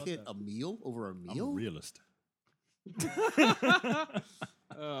 How I about can't that? a meal over a I'm meal. a realist.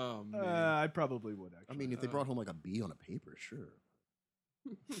 Oh man. I probably would actually. I mean, if they brought home like a bee on a paper, sure.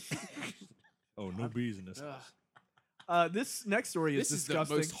 Oh, no bees in this house. This next story is This is the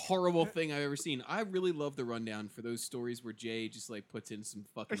disgusting. most horrible thing I've ever seen. I really love the rundown for those stories where Jay just like puts in some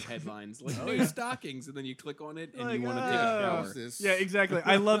fucking headlines like new stockings, and then you click on it and Like, you want to take a shower. Yeah, exactly.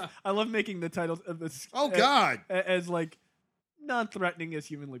 I love making the titles of this. Oh, God. As like non-threatening as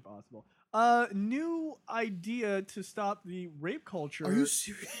humanly possible. New idea to stop the rape culture. Are you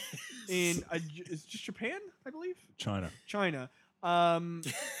serious? In it's just Japan, I believe. China.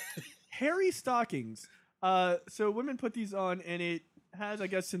 Hairy stockings. So women put these on, and it has, I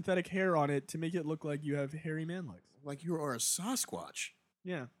guess, synthetic hair on it to make it look like you have hairy man legs. Like you are a Sasquatch.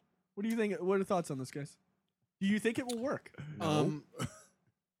 Yeah. What do you think? What are the thoughts on this, guys? Do you think it will work?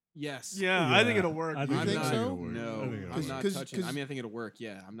 Yes. Yeah, I think it'll work. I You think think it'll so? work. No, I think it'll I'm work. not touching. I mean, I think it'll work.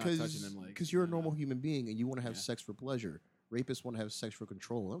 Yeah, I'm not touching them like because you're a normal human being and you want to have sex for pleasure. Rapists want to have sex for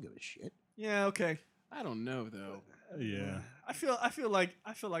control. I don't give a shit. Yeah. Okay. I don't know though. Yeah. I feel like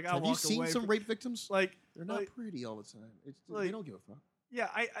I walk Have you seen away some from- rape victims? Like They're not like- pretty all the time. They like- don't give a fuck. Yeah,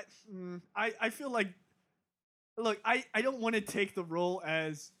 I feel like, look, I don't want to take the role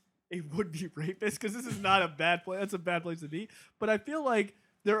as a would-be rapist because this is not a bad place. That's a bad place to be. But I feel like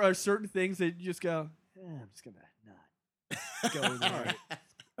there are certain things that you just go, I'm just gonna not go there.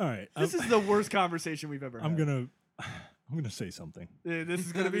 All right. This is the worst conversation we've ever had. I'm gonna say something. Yeah, this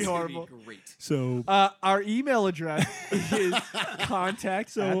is gonna be This is gonna horrible. great. So Our email address is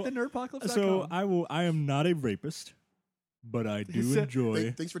contact at thenerdpocalypse.com. So I am not a rapist, but I do said-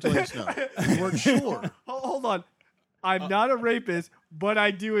 enjoy. Thanks for telling us no. We weren't sure. Hold on. I'm not a rapist, but I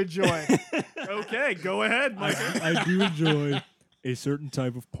do enjoy it. Okay, go ahead, Michael. I do enjoy a certain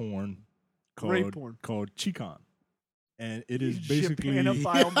type of porn Rape porn. called Chicon. And it is You basically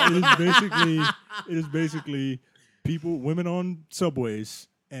Japanophile it is basically women on subways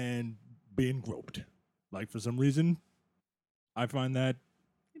and being groped. Like for some reason, I find that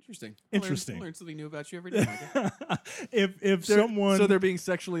Interesting. Interesting. Learn something new about you every day, Michael. if someone So they're being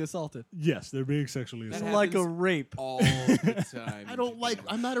sexually assaulted. yes, they're being sexually That assaulted. Like a happens rape. all the time. I don't like.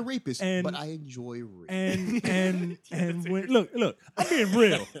 I'm not a rapist, And- but I enjoy rape. And when look, I'm being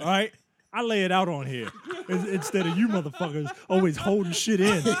real, all right? I lay it out on here instead of you motherfuckers always holding shit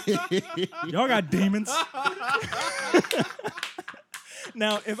in. Y'all got demons.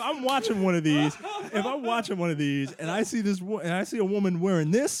 Now, if I'm watching one of these, and I see a woman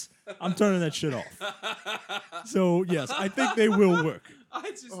wearing this, I'm turning that shit off. So yes, I think they will work.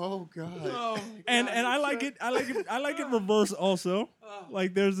 Oh God. Oh, my And God. I like it. I like it reverse also.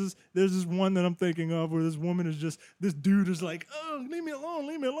 Like there's this one that I'm thinking of where this woman is just this dude is like, oh, leave me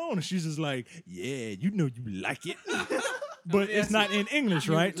alone, and she's just like, yeah, you know you like it, but it's not in English,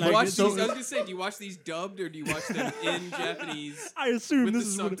 right? Do you Like watch it's these, I so- was gonna say, do you watch these dubbed or do you watch them in Japanese? I assume with this the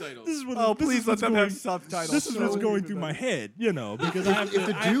is what subtitles? this is what Oh, this please is let what's them going, have subtitles. This is what's So going even through my better. head, because I have If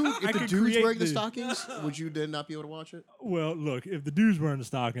to, the I dude's could wearing the create stockings, would you then not be able to watch it? Well, look, if the dude's wearing the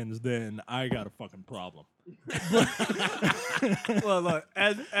stockings, then I got a fucking problem. Well, look,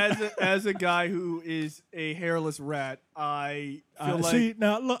 as a guy who is a hairless rat, I feel like See,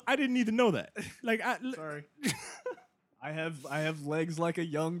 now look, I didn't need to know that. Like, sorry. I have legs like a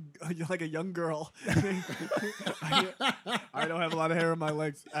young girl. I don't have a lot of hair on my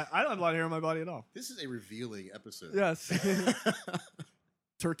legs. I don't have a lot of hair on my body at all. This is a revealing episode. Yes.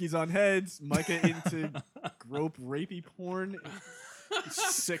 Turkeys on heads. Micah into grope rapey porn.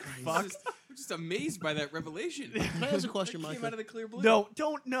 Sick fuck. I'm just amazed by that revelation. Can I ask a question, Mike? Came out of the clear blue. No,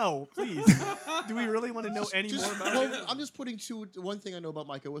 don't know, please. Do we really want to know any more about it? I'm just putting one thing I know about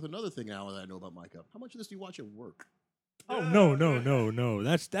Micah with another thing now that I know about Micah. How much of this do you watch at work? Oh no!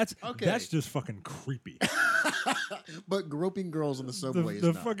 That's Okay. That's just fucking creepy. But groping girls on the subway is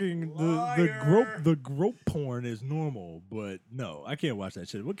the not. fucking the grope porn is normal, but no, I can't watch that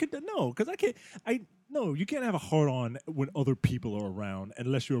shit. No, because I can't. You can't have a hard on when other people are around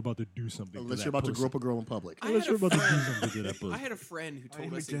unless you're about to do something. Unless to you're about person. to grope a girl in public. Unless you're about to do something to that person. I had a friend who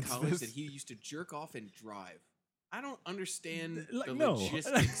told us in college that he used to jerk off and drive. I don't understand the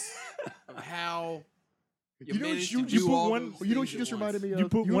logistics of how. You know what you just reminded me of? You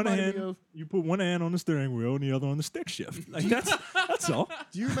put one hand on the steering wheel and the other on the stick shift. Like that's all.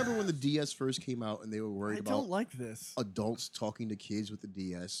 Do you remember when the DS first came out and they were worried about don't like this. adults talking to kids with the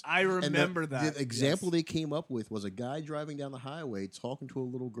DS? I remember that. The example they came up with was a guy driving down the highway talking to a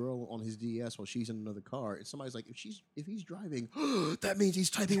little girl on his DS while she's in another car, and somebody's like, if he's driving, that means he's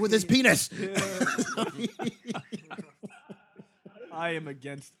typing with his penis. I am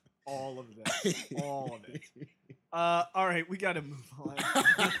against all of that. All of it. All right, we got to move on.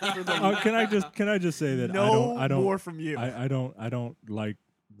 Can I just say that I don't more from you. I don't like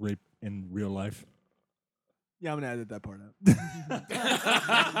rape in real life. Yeah, I'm gonna edit that part out.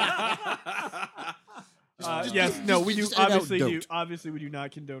 Yes, no, we do. Obviously, we do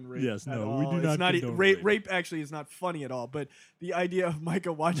not condone rape. Yes, at no, all. we do not condone rape. Rape actually is not funny at all. But the idea of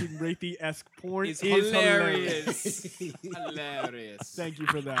Micah watching rapey-esque porn is hilarious. Hilarious. Thank you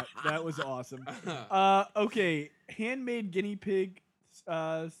for that. That was awesome. Okay, handmade guinea pig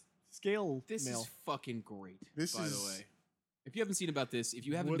scale This mail. is fucking great. By the way, if you haven't seen about this, if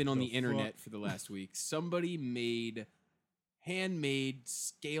you haven't been on the internet for the last week, somebody made handmade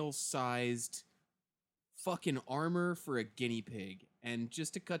scale-sized fucking armor for a guinea pig, and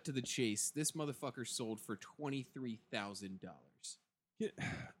just to cut to the chase, this motherfucker sold for $23,000.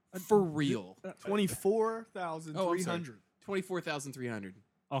 For real. 24,300. 24,300.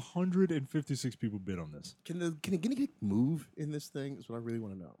 156 people bid on this. Can a guinea pig move in this thing? Is what I really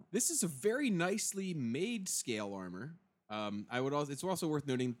want to know. This is a very nicely made scale armor. It's also worth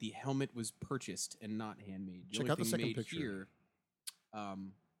noting that the helmet was purchased and not handmade. Check out the second made picture. Here,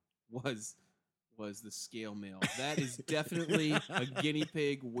 was the scale mail. That is definitely a guinea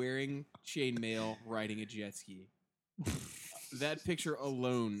pig wearing chainmail riding a jet ski. That picture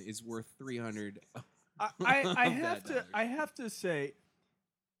alone is worth $300. I have to say,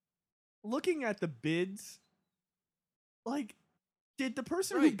 looking at the bids, like, did the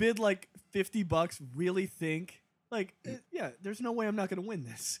person who bid like $50 really think? Like, yeah, there's no way I'm not going to win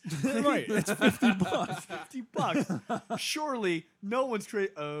this. Right, it's $50. $50. Surely no one's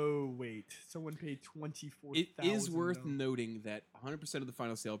trading. Oh, wait. Someone paid $24,000. It is worth noting that 100% of the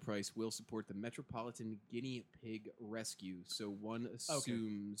final sale price will support the Metropolitan Guinea Pig Rescue. So one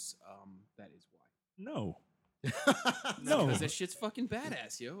assumes that is why. No. No. Because that shit's fucking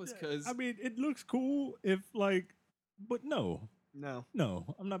badass, yo. It's because... I mean, it looks cool but no. No.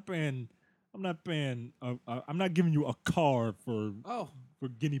 No, I'm not paying... I'm not giving you a car for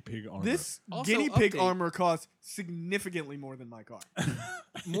guinea pig armor. This guinea pig armor costs significantly more than my car.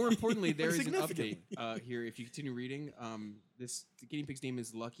 More importantly, there is an update here. If you continue reading, the guinea pig's name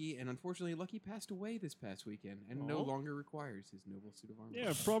is Lucky, and unfortunately, Lucky passed away this past weekend and no longer requires his noble suit of armor.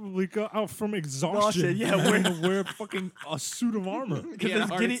 Yeah, probably got out from exhaustion. Yeah, wearing to wear fucking a suit of armor. He had a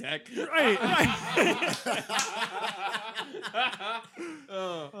heart attack. Right.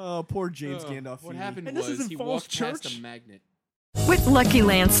 Oh, poor James Gandolfini. What happened And this was is in he Falls walked past Church? a magnet. With Lucky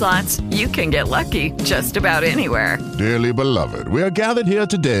Land Slots, you can get lucky just about anywhere. Dearly beloved, we are gathered here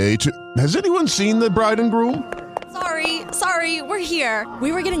today to... Has anyone seen the bride and groom? Sorry, we're here.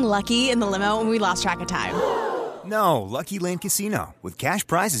 We were getting lucky in the limo and we lost track of time. No, Lucky Land Casino, with cash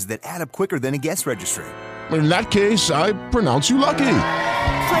prizes that add up quicker than a guest registry. In that case, I pronounce you lucky.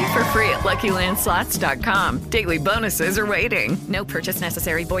 Play for free at LuckyLandSlots.com. Daily bonuses are waiting. No purchase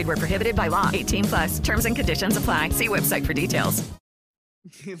necessary. Void where prohibited by law. 18+. Terms and conditions apply. See website for details.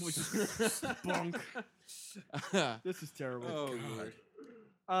 Bunk. This is terrible. Oh, Lord.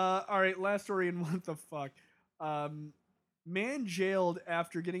 All right, last story in what the fuck. Man jailed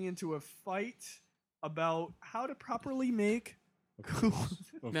after getting into a fight about how to properly make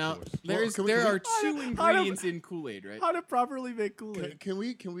Now, there are two ingredients in Kool-Aid, right? How to properly make Kool-Aid. Can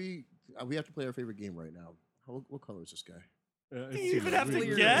we we have to play our favorite game right now. What color is this guy? Do you even have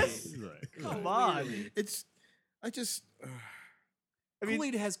to guess? Right. Come on.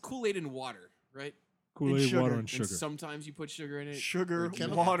 Kool-Aid has Kool-Aid and water, right? Kool-Aid, water, and sugar. And sometimes you put sugar in it. Sugar, or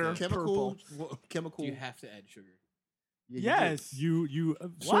water, chemical. Do you have to add sugar? Yes. You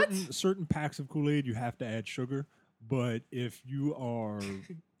What? certain packs of Kool-Aid you have to add sugar, but if you are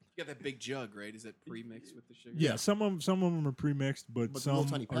You got that big jug, right? Is that pre-mixed with the sugar? yeah, some of them are pre-mixed, but the some little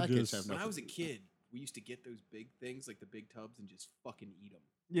tiny are packets just. have When I was a kid, we used to get those big things, like the big tubs, and just fucking eat them.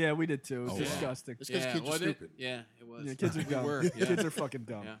 Yeah, we did too. It's Oh, wow. disgusting. It's because kids are was it? stupid. Yeah, it was. Yeah, kids are We dumb. were, yeah. Kids are fucking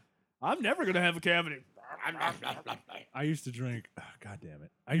dumb. Yeah. I'm never gonna have a cavity. I used to drink. God damn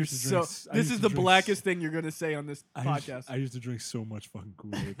it! I used to drink. This is the blackest thing you're gonna say on this podcast. I used to drink so much fucking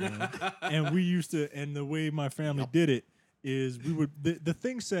Kool-Aid, man. And we used to. And the way my family did it is we would. The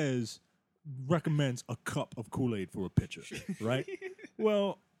thing says recommends a cup of Kool-Aid for a pitcher, right?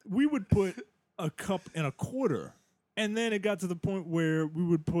 Well, we would put a cup and a quarter. And then it got to the point where we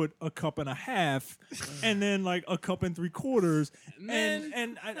would put a cup and a half, and then like a cup and 3/4,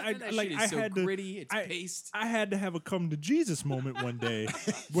 and I that like shit I is so had to gritty, it's paste. I had to have a come to Jesus moment one day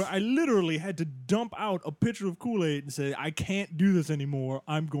where I literally had to dump out a pitcher of Kool-Aid and say, I can't do this anymore.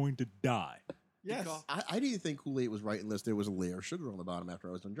 I'm going to die. Yes. I didn't think Kool-Aid was right unless there was a layer of sugar on the bottom after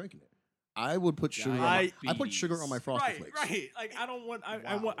I was done drinking it. I would put sugar. I put sugar on my Frosted Flakes. Right. Like I don't want.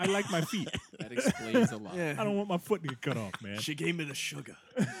 I like my feet. That explains a lot. I don't want my foot to get cut off, man. She gave me the sugar.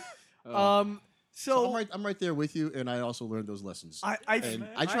 So I'm right there with you, and I also learned those lessons. I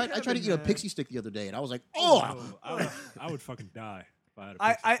tried to eat a pixie stick the other day, and I was like, I would fucking die if I had a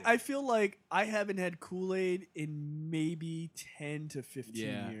pixie stick. I feel like I haven't had Kool-Aid in maybe 10 to 15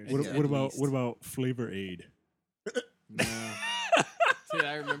 years. What about Flavor Aid? No. Dude,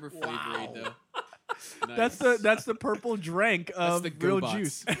 I remember Flavor Aid though. Nice. That's the purple drink of the real GoBots.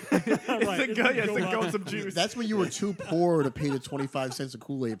 juice. Right, It's the Gosum juice. That's when you were too poor to pay the 25 cents a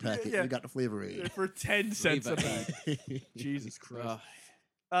Kool-Aid packet. Yeah. You got the Flavor Aid. For 10 cents a pack. Jesus Christ.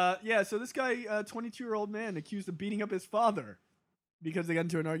 So this guy, 22-year-old man, accused of beating up his father because they got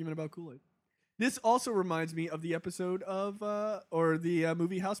into an argument about Kool-Aid. This also reminds me of the episode of, or the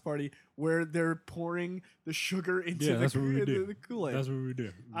movie House Party, where they're pouring the sugar into the Kool-Aid. That's what we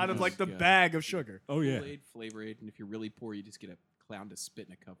do. Out of like the bag of sugar. Oh yeah. Kool-Aid, Flavor Aid, and if you're really poor, you just get a clown to spit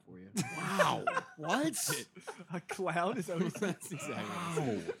in a cup for you. Wow. What? A clown? Is that what you said? That's exactly.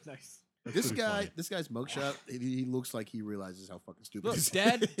 Wow. Nice. This guy's mugshot, he looks like he realizes how fucking stupid Look, he is.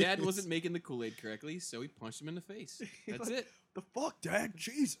 Dad wasn't making the Kool-Aid correctly, so he punched him in the face. That's it. The fuck, Dad?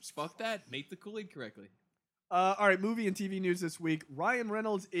 Jesus. Fuck that. Make the Kool-Aid correctly. All right, movie and TV news this week. Ryan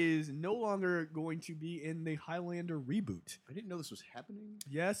Reynolds is no longer going to be in the Highlander reboot. I didn't know this was happening.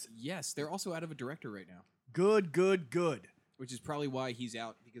 Yes. Yes, they're also out of a director right now. Good. Which is probably why he's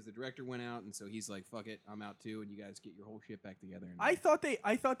out, because the director went out, and so he's like, "Fuck it, I'm out too," and you guys get your whole shit back together. And I thought they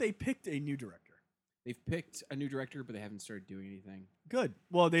picked a new director. They've picked a new director, but they haven't started doing anything. Good.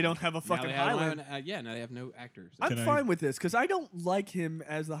 Well, they don't have a fucking Highlander. Now they have no actors. I'm fine with this because I don't like him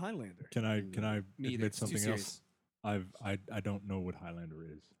as the Highlander. Can I admit something serious. else? I don't know what Highlander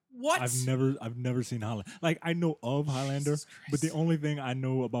is. What? I've never seen Highlander. Like I know of Highlander, but the only thing I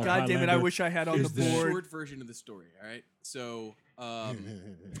know about God Highlander damn it! I wish I had on the board. Short version of the story. All right, so Connor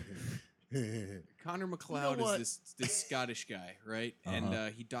McLeod is this Scottish guy, right?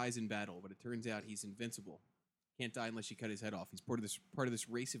 And he dies in battle, but it turns out he's invincible. Can't die unless you cut his head off. He's part of this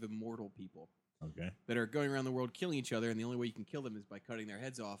race of immortal people. Okay. That are going around the world killing each other, and the only way you can kill them is by cutting their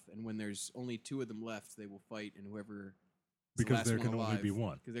heads off. And when there's only 2 of them left, they will fight, and whoever because there can only be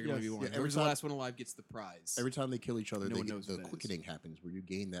one. Because there can only be one. Yeah, Whoever's the last one alive gets the prize. Every time they kill each other, No one knows the what that quickening happens where you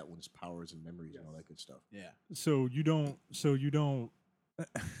gain that one's powers and memories and all that good stuff. Yeah. So you don't. So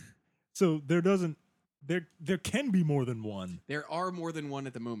there doesn't. There can be more than one. There are more than one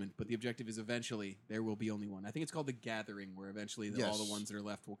at the moment, but the objective is eventually there will be only one. I think it's called the Gathering, where eventually all the ones that are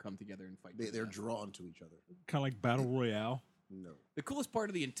left will come together and fight. They're drawn to each other. Kind of like Battle Royale. No. The coolest part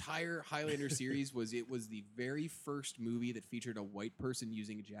of the entire Highlander series was it was the very first movie that featured a white person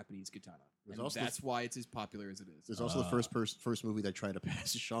using a Japanese katana. And that's why it's as popular as it is. There's also the first movie that tried to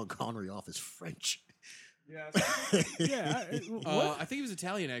pass Sean Connery off as French. Yes. Yeah. I think he was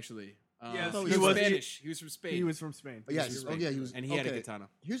Italian, actually. Yes, he was Spanish. He was from Spain. He was from Spain. Oh, yes. Oh, yeah. He was, and he had a katana.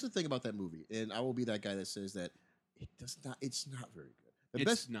 Here's the thing about that movie, and I will be that guy that says that it's not very good.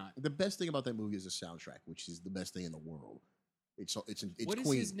 It's not. The best thing about that movie is the soundtrack, which is the best thing in the world. It's what is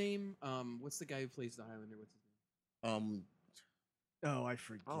Queen. his name? What's the guy who plays the Highlander? What's his name? Oh, I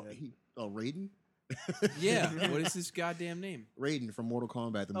forget. Raiden. Yeah. What is his goddamn name? Raiden from Mortal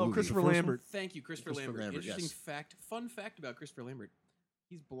Kombat. The movie. Christopher Lambert. Thank you, Christopher Lambert. Interesting yes. fun fact about Christopher Lambert.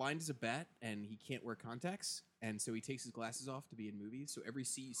 he's blind as a bat and he can't wear contacts, and so he takes his glasses off to be in movies. So every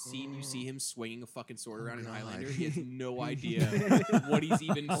scene you see him swinging a fucking sword around in Highlander, he has no idea what he's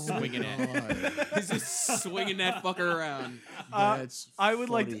even swinging at. He's just swinging that fucker around. I would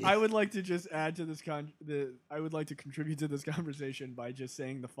like to just add to this I would like to contribute to this conversation by just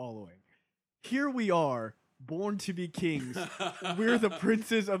saying the following. Here we are, born to be kings. We're the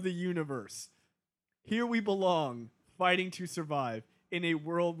princes of the universe. Here we belong, fighting to survive in a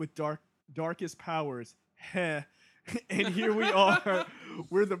world with darkest powers. Heh. And here we are,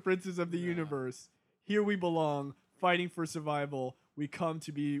 we're the princes of the universe. Here we belong, fighting for survival. We come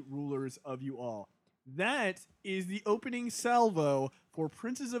to be rulers of you all. That is the opening salvo for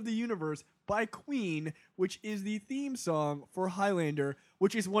Princes of the Universe by Queen, which is the theme song for Highlander,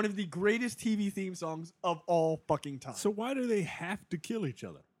 which is one of the greatest TV theme songs of all fucking time. So why do they have to kill each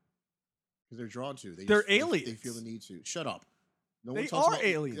other? Because they're drawn to. They're aliens. They feel the need to. Shut up. No They one talks are about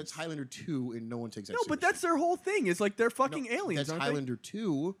aliens. That's Highlander 2, and no one takes that No, seriously. but that's their whole thing. It's like they're fucking aliens. That's aren't Highlander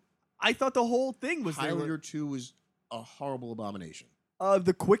 2. I thought the whole thing was Highlander 2 was a horrible abomination.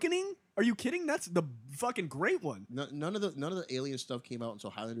 The Quickening? Are you kidding? That's the fucking great one. None of the alien stuff came out until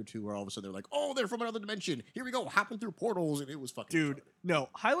Highlander 2, where all of a sudden they're like, "Oh, they're from another dimension. Here we go, hopping through portals," and it was fucking. Dude, no.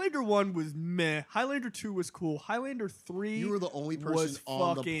 Highlander 1 was meh. Highlander 2 was cool. Highlander 3 You were the only person was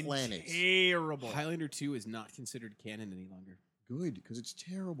on the fucking planet. terrible. Highlander 2 is not considered canon any longer. Good, because it's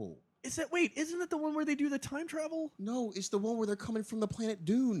terrible. Isn't that the one where they do the time travel? No, it's the one where they're coming from the planet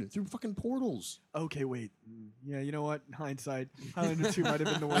Dune through fucking portals. Okay, wait. Yeah, you know what? In hindsight, Highlander 2 might have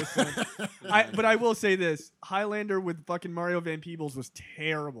been the worst one. But I will say this. Highlander with fucking Mario Van Peebles was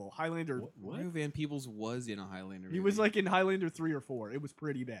terrible. Highlander... What? Mario Van Peebles was in a Highlander movie. He was like in Highlander 3 or 4. It was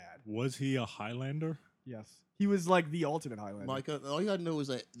pretty bad. Was he a Highlander? Yes. He was like the ultimate Highlander. Micah, all you gotta know is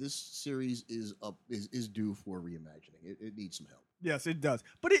that this series is due for reimagining. It needs some help. Yes, it does.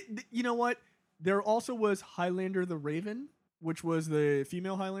 But you know what? There also was Highlander the Raven, which was the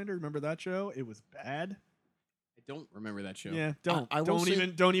female Highlander. Remember that show? It was bad. I don't remember that show. Yeah, I will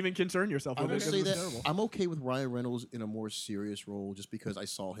don't even concern yourself I with will it. say It was that terrible. I'm okay with Ryan Reynolds in a more serious role just because I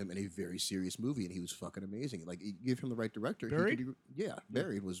saw him in a very serious movie and he was fucking amazing. Like, you give him the right director. Buried?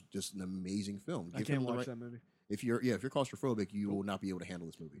 Buried was just an amazing film. I Give can't him the watch right- that movie. If you're claustrophobic, you will not be able to handle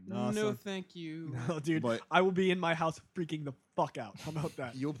this movie. No, son. thank you. No, dude. But- I will be in my house freaking the fuck out. How about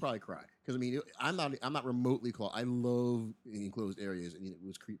that? You'll probably cry because I mean I'm not remotely close. I love enclosed areas and it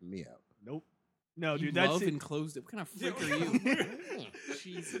was creeping me out. Nope. No, You dude. That's love it. enclosed. What kind of freak are you?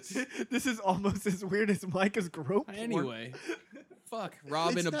 Jesus. This is almost as weird as Micah's grope. porn. Anyway, fuck.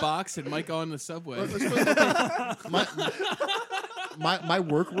 Rob It's in a not- box and Mike on the subway. Let's put it- my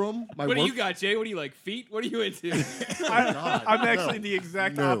workroom. What do you got, Jay? What do you like? Feet? What are you into? I'm actually no. the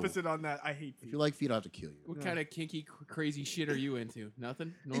exact No. opposite on that. I hate If feet. you like feet, I'll have to kill you. What kind of kinky, crazy shit are you into?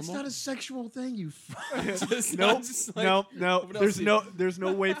 Nothing? Normal? It's not a sexual thing, you. Just Nope. not just like- No. what else do you- There's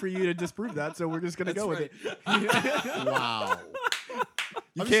no way for you to disprove that. So we're just gonna That's go with right. it. Wow.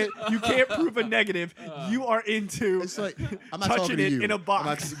 You can't prove a negative. You are into It's like I'm not touching talking to it you. in a I'm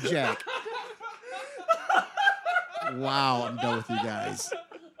box. not, Jack. Wow, I'm done with you guys.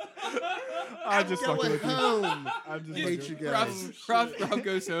 I'm just fucking Going with you. home. I'm just I hate you Rob, guys. Rob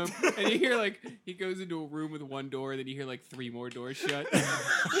goes home and you hear like he goes into a room with one door, then you hear like 3 more doors shut.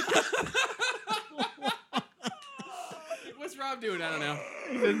 What's Rob doing? I don't know.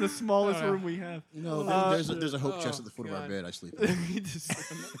 He's in the smallest I don't know. room we have. No, there's a hope chest at the foot of our God. bed. I sleep in. He just-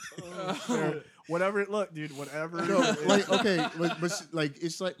 Fair. Whatever it look, dude. Whatever. No, like okay, but like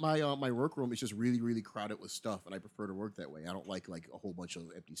it's like my workroom is just really really crowded with stuff, and I prefer to work that way. I don't like a whole bunch of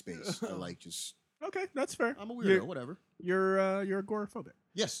empty space. I like just. Okay, that's fair. I'm a weirdo. Whatever. You're agoraphobic.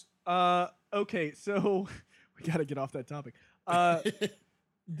 Yes. Okay, so we gotta get off that topic.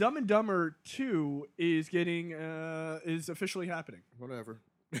 Dumb and Dumber 2 is getting is officially happening. Whatever.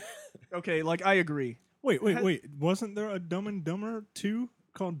 Okay, like I agree. Wait. Wasn't there a Dumb and Dumber 2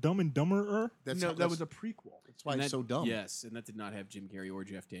 called Dumb and Dumberer? That was a prequel. That's why And it's that- so dumb. Yes, and that did not have Jim Carrey or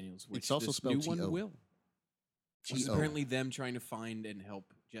Jeff Daniels. Which It's also this spelled new one T-O. will. It's T-O. apparently them trying to find and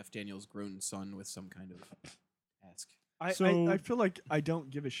help Jeff Daniels' grown son with some kind of task. I feel like I don't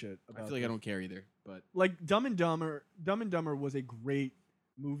give a shit about I feel like I this. don't care either, but Like Dumb and Dumber was a great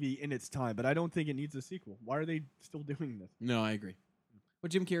movie in its time, but I don't think it needs a sequel. Why are they still doing this? no, I agree.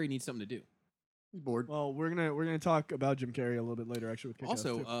 But Jim Carrey needs something to do. He's bored. Well, we're gonna talk about Jim Carrey a little bit later, actually. With Kick-Ass,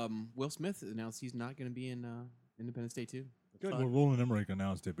 Also, too. Will Smith announced he's not going to be in Independence Day 2. Good. Well, Roland Emmerich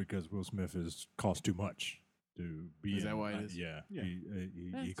announced it because Will Smith cost too much to be. Is that in, why it is? Yeah. Yeah.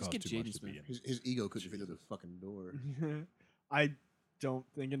 He just cost get too much Jaden to be Smith. in. His ego couldn't fit through the fucking door. I don't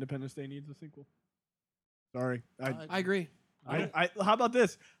think Independence Day needs a sequel. Sorry, I agree. How about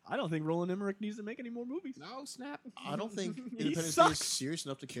this? I don't think Roland Emmerich needs to make any more movies. No, snap. I don't think He Independence Day is sucks. serious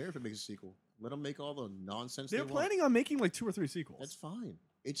enough to care if it makes a sequel. Let them make all the nonsense They're they planning on making like 2 or 3 sequels. That's fine.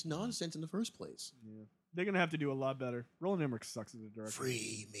 It's nonsense in the first place. Yeah. They're gonna have to do a lot better. Roland Emmerich sucks as a director.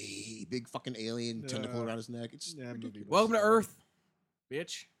 Free me. Big fucking alien tentacle around his neck. It's ridiculous. Welcome to Earth,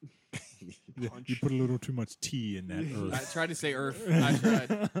 bitch. You put a little too much tea in that Earth. I tried to say Earth. I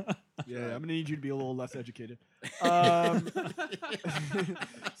tried. Yeah, I'm gonna need you to be a little less educated.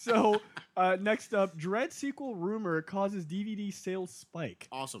 So next up, Dredd sequel rumor causes DVD sales spike.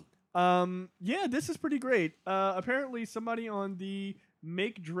 Awesome. Yeah, this is pretty great. Apparently, somebody on the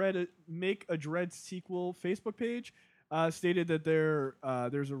Make a Dredd sequel Facebook page stated that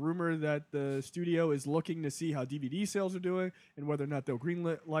there's a rumor that the studio is looking to see how DVD sales are doing and whether or not they'll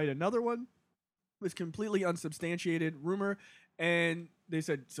greenlight another one. It was completely unsubstantiated rumor, and they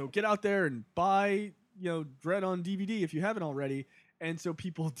said, so get out there and buy Dredd on DVD if you haven't already. And so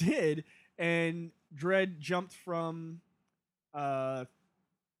people did, and Dredd jumped from what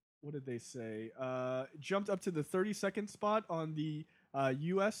did they say? Jumped up to the 32nd spot on the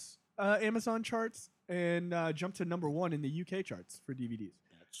U.S. Amazon charts and jumped to number 1 in the UK charts for DVDs.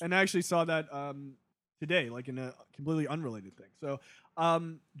 And I actually saw that today, like in a completely unrelated thing. So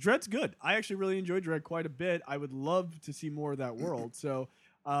Dredd's good. I actually really enjoyed Dredd quite a bit. I would love to see more of that world. So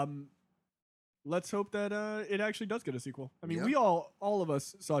let's hope that it actually does get a sequel. I mean, we all of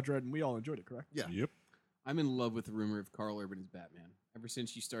us saw Dredd and we all enjoyed it, correct? Yeah. Yep. I'm in love with the rumor of Carl Urban as Batman. Ever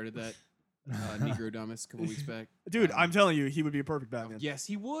since you started that Negro Dumbest a couple weeks back. Dude, I'm telling you, he would be a perfect Batman. Yes,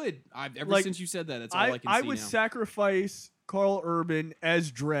 he would. Ever since you said that, that's all I can see I would now. sacrifice Carl Urban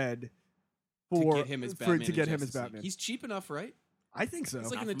as Dredd to get him as Batman. To get him as Batman. He's cheap enough, right? I think so. It's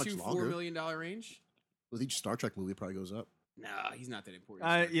like in the $4 million range. With each Star Trek movie, it probably goes up. Nah, he's not that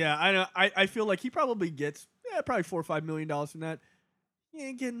important. Yeah, I know. I feel like he probably gets probably $4 or $5 million from that. He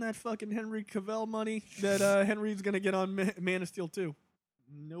ain't getting that fucking Henry Cavill money that Henry's gonna get on Man of Steel 2.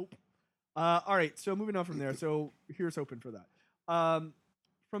 Nope. All right, so moving on from there. So here's hoping for that.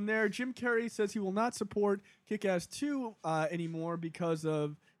 From there, Jim Carrey says he will not support Kick-Ass 2 anymore because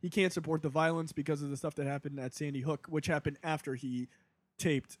he can't support the violence because of the stuff that happened at Sandy Hook, which happened after he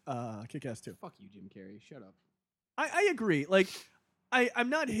taped Kick-Ass 2. Fuck you, Jim Carrey. Shut up. I agree. Like, I'm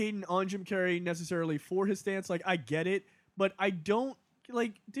not hating on Jim Carrey necessarily for his stance. Like, I get it, but I don't.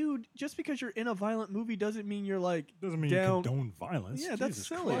 Like, dude, just because you're in a violent movie doesn't mean you're like doesn't mean down. you condone violence. Yeah, that's Jesus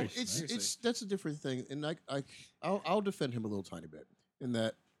silly. Christ, It's that's a different thing, and I'll defend him a little tiny bit in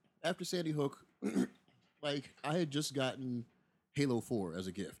that after Sandy Hook, like I had just gotten Halo 4 as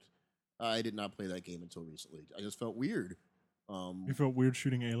a gift. I did not play that game until recently. I just felt weird. You felt weird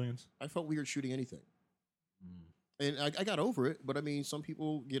shooting aliens? I felt weird shooting anything. And I got over it, but I mean, some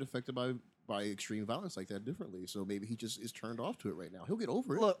people get affected by extreme violence like that differently. So maybe he just is turned off to it right now. He'll get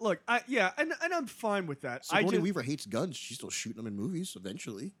over it. Look, and I'm fine with that. Sigourney Weaver hates guns. She's still shooting them in movies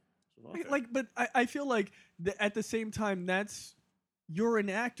eventually. So, okay. But I feel like at the same time, you're an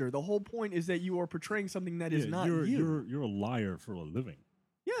actor. The whole point is that you are portraying something that is not you. You're a liar for a living.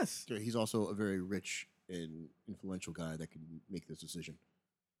 Yes. He's also a very rich and influential guy that can make this decision.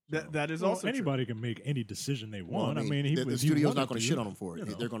 That is also anybody can make any decision they want. Well, I mean the studio's not going to shit on him for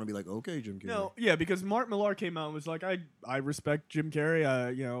it. They're going to be like, okay, Jim Carrey. No, yeah, because Mark Millar came out and was like, I respect Jim Carrey.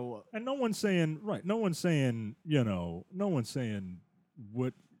 And no one's saying No one's saying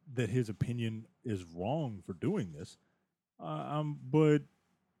that his opinion is wrong for doing this. But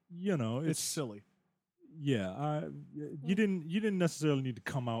it's silly. Yeah, you didn't necessarily need to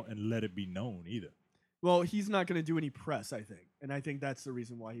come out and let it be known either. Well, he's not going to do any press, I think. And I think that's the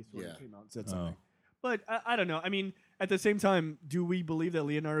reason why he sort of came out and said something. But I don't know. I mean, at the same time, do we believe that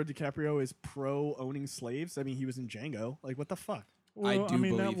Leonardo DiCaprio is pro owning slaves? I mean, he was in Django. Like, what the fuck? Well, I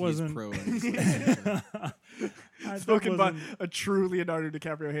mean, that believe he's pro owning slaves. Spoken by a true Leonardo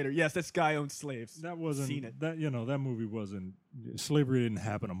DiCaprio hater. Yes, this guy owns slaves. That wasn't Seen it. that that movie wasn't. Slavery didn't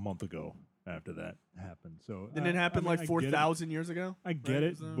happen a month ago. After that happened, so didn't it happen like 4,000 years ago? I get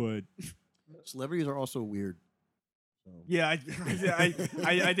it, but celebrities are also weird. So. Yeah, I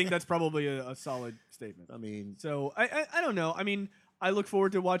think that's probably a solid statement. I mean, so I don't know. I mean, I look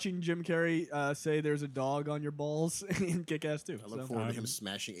forward to watching Jim Carrey say "There's a dog on your balls" in Kick-Ass 2. I look forward to him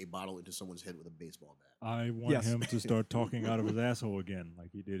smashing a bottle into someone's head with a baseball bat. I want him to start talking out of his asshole again,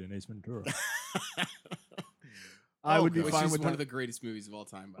 like he did in Ace Ventura. I would be fine with with one of the greatest movies of all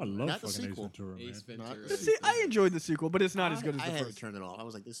time. I love Not the fucking Ace sequel. Ventura, man. Ace Ventura. See, I enjoyed the sequel, but it's not as good as I the had first. to turn it off. I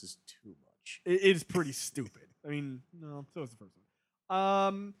was like, this is too much. It is pretty stupid. I mean, no, so is the first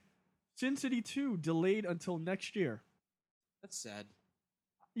one. Sin City 2 delayed until next year. That's sad.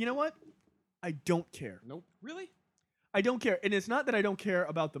 You know what? I don't care. Nope. Really? I don't care. And it's not that I don't care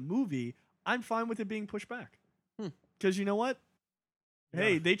about the movie. I'm fine with it being pushed back. Because you know what?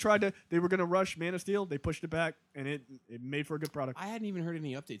 Hey, they were going to rush Man of Steel. They pushed it back, and it made for a good product. I hadn't even heard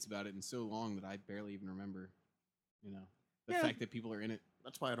any updates about it in so long that I barely even remember, the fact that people are in it.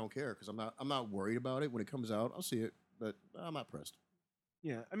 That's why I don't care, because I'm not worried about it. When it comes out, I'll see it, but I'm not pressed.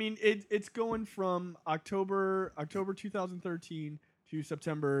 Yeah, I mean, it's going from October 2013 to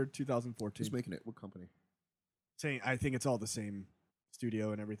September 2014. Who's making it? What company? I think it's all the same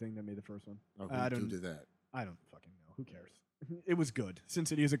studio and everything that made the first one. Okay, I don't do that. I don't fucking know. Who cares? It was good. Sin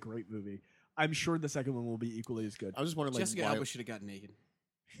City is a great movie. I'm sure the second one will be equally as good. I was just wondering, Jessica Alba should have gotten naked.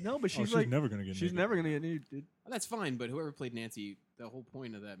 No, but she's never gonna get. She's never gonna get naked. Dude. Well, that's fine, but whoever played Nancy, the whole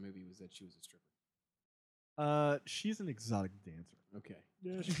point of that movie was that she was a stripper. She's an exotic dancer. Okay.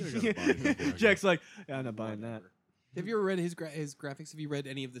 Yeah, she could have got a body. Jack's like, yeah, I'm not buying that. Have you ever read his graphics? Have you read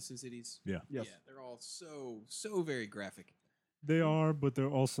any of the Sin Cities? Yeah. Yes. Yeah, they're all so very graphic. They are, but they're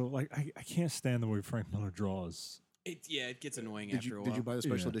also like I can't stand the way Frank Miller draws. It gets annoying Did after a while. Did you buy the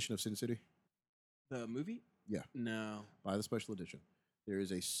special edition of Sin City? The movie? Yeah. No. Buy the special edition. There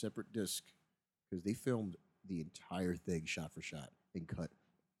is a separate disc because they filmed the entire thing shot for shot and cut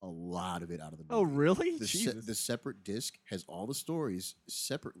a lot of it out of the movie. Oh, really? The separate disc has all the stories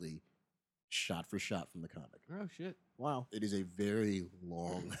separately shot for shot from the comic. Oh, shit. Wow. It is a very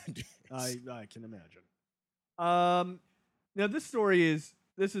long disc. I can imagine. Now this story is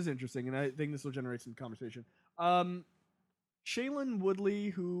interesting, and I think this will generate some conversation. Shailene Woodley,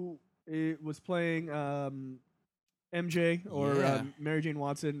 who was playing MJ or Mary Jane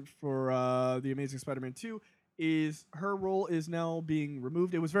Watson for The Amazing Spider-Man 2, her role is now being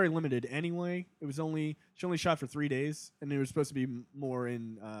removed. It was very limited anyway. She only shot for 3 days, and there was supposed to be more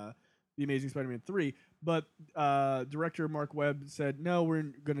in The Amazing Spider-Man 3. But director Mark Webb said, no, we're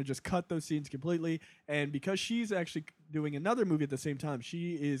going to just cut those scenes completely. And because she's actually doing another movie at the same time,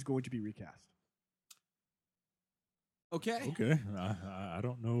 she is going to be recast. Okay. I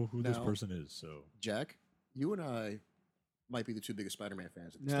don't know who this person is. So, Jack, you and I might be the two biggest Spider-Man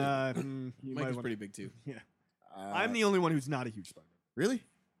fans at this table. Mike is pretty big too. Yeah. I'm the only one who's not a huge Spider-Man. Really?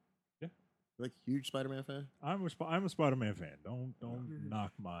 Yeah. Like huge Spider-Man fan? I'm a Spider-Man fan. Don't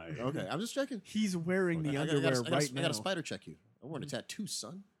knock my. Okay, I'm just checking. He's wearing the underwear right now. I got to spider check you. I want a tattoo,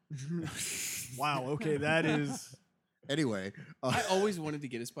 son. Wow. Okay, that is. Anyway, I always wanted to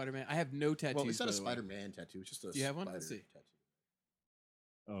get a Spider-Man. I have no tattoos. Well, it's not a by the way. Spider-Man tattoo. It's just a. Do you have one? spider Let's see. Tattoo.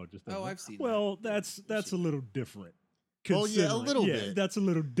 Oh, just. Oh, I've seen. Well, that's a little different. Well, yeah, a little bit. That's a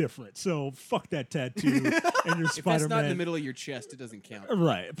little different. So fuck that tattoo and your Spider-Man. If that's not in the middle of your chest, it doesn't count.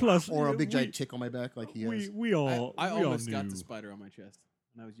 Right. Plus, or a big giant tick on my back, like he has. We all. I we almost all got knew. the spider on my chest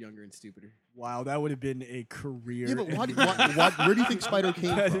when I was younger and stupider. Wow, that would have been a career. Yeah, but where do you think Spider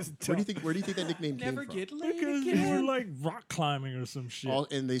came from? Where do you think that nickname Never came from? get laid Because you were like rock climbing or some shit.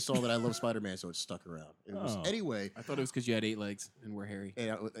 And they saw that I love Spider-Man, so it stuck around. It was, anyway, I thought it was because you had 8 legs and were hairy.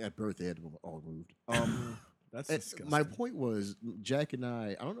 And at birth, they had all moved. That's disgusting. My point was, Jack and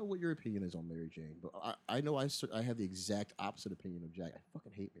I don't know what your opinion is on Mary Jane, but I know I have the exact opposite opinion of Jack. I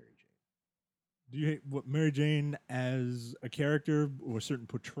fucking hate Mary Jane. Do you hate what Mary Jane as a character or certain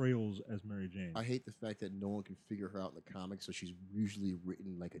portrayals as Mary Jane? I hate the fact that no one can figure her out in the comics, so she's usually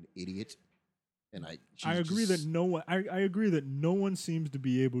written like an idiot. And I agree that no one. I agree that no one seems to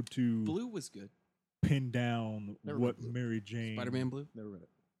be able to. Blue was good. Pin down Never what read Blue. Mary Jane. Spider-Man Blue. Never read it.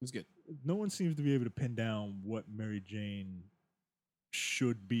 It was good. No one seems to be able to pin down what Mary Jane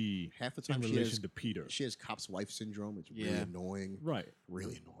should be half the time in relation to Peter. She has cop's wife syndrome. It's really annoying. Right.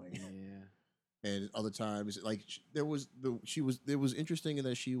 Really annoying. Yeah. And other times, like there was interesting in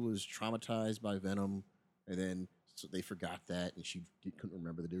that she was traumatized by Venom, and then so they forgot that, and she couldn't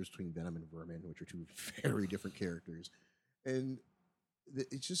remember the difference between Venom and Vermin, which are two very different characters. And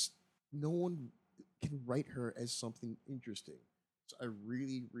it's just no one can write her as something interesting. So I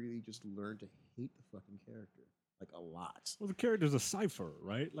really, really just learned to hate the fucking character, like a lot. Well, the character's a cipher,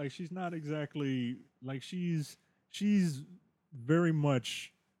 right? Like she's not exactly like she's very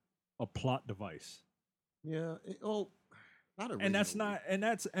much a plot device. Yeah. Not originally. And that's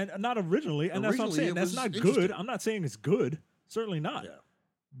not originally, and that's what I'm Originally, saying. it That's was not interesting. good. I'm not saying it's good. Certainly not. Yeah.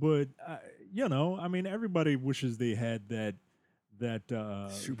 But I mean, everybody wishes they had that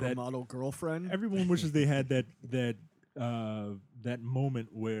supermodel girlfriend. Everyone wishes they had that moment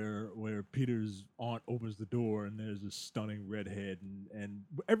where Peter's aunt opens the door and there's a stunning redhead, and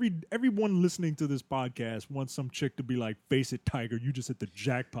everyone listening to this podcast wants some chick to be like, "Face it, Tiger, you just hit the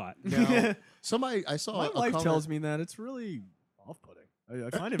jackpot." Now, I saw my a wife comment- tells me that it's really off-putting.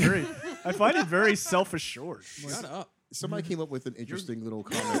 I find it very self-assured. Shut up. Somebody came up with an interesting little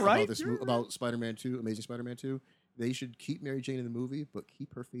comment about this about Spider-Man 2, Amazing Spider-Man 2. they should keep Mary Jane in the movie, but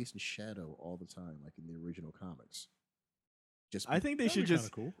keep her face in shadow all the time, like in the original comics. I think they should just.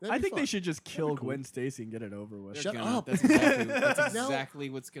 Cool. I think they should just kill Gwen Stacy and get it over with. Shut up. That's exactly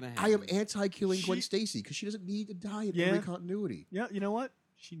what's going to happen. I am anti-killing Gwen Stacy because she doesn't need to die in every continuity. Yeah, you know what?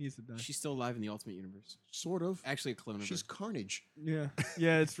 She needs to die. She's still alive in the Ultimate Universe. Sort of. Actually, a clone of her. She's Carnage. Yeah.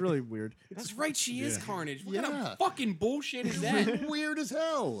 Yeah, it's really weird. That's right, she is Carnage. What kind of fucking bullshit is that? Weird as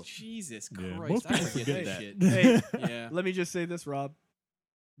hell. Jesus Yeah, Christ. most I people forget forget that that. shit. Hey, Yeah. let me just say this, Rob.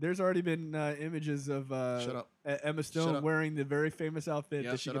 There's already been images of Shut up. Emma Shut Stone up. wearing the very famous outfit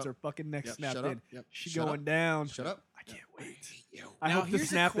Yeah, that she shut gets up. her fucking neck Yep, snapped shut up. in. Yep. She Shut going up. down. Shut up. I can't wait. Now, I hope the here's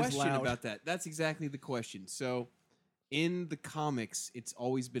snap a question is loud. about that. That's exactly the question. So, in the comics, it's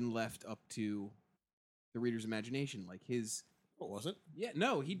always been left up to the reader's imagination. Like his... What was it? Yeah,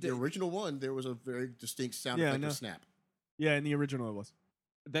 no, he did. The original one, there was a very distinct sound Yeah, effect no. of snap. Yeah, in the original it was.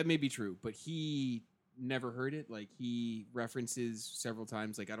 That may be true, but he never heard it. Like, he references several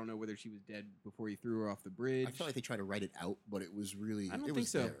times, like, I don't know whether she was dead before he threw her off the bridge. I felt like they tried to write it out, but it was really. I don't it think was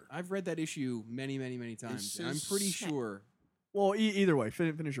so. There. I've read that issue many, many, many times. And I'm says pretty snap. sure Well, either way,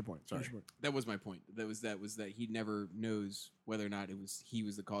 finish your point. Sorry. Finish your point. that was my point. That was that he never knows whether or not he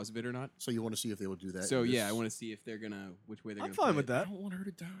was the cause of it or not. So you want to see if they will do that? So in yeah, this? I want to see if they're gonna which way they're I'm gonna. fine play with it. that. I don't want her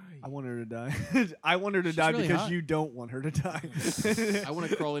to die. I want her to die. I want her to She's die really because hot. you don't want her to die. I want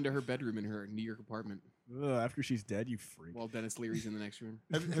to crawl into her bedroom in her New York apartment Ugh, after she's dead, you freak. while Dennis Leary's in the next room.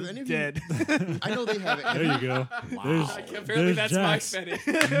 Have any of Dead. You, I know they have it. There you go. Wow. Apparently, There's that's my Jax. fetish.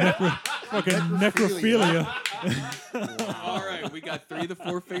 Fucking necrophilia. All right, we got 3 of the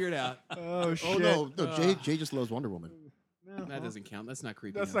 4 figured out. Oh shit. Oh no, Jay just loves Wonder Woman. That doesn't count. That's not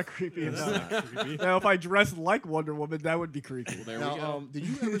creepy. That's enough. not creepy That's enough. not creepy. Now, if I dressed like Wonder Woman, that would be creepy. Well, there Now, we go. did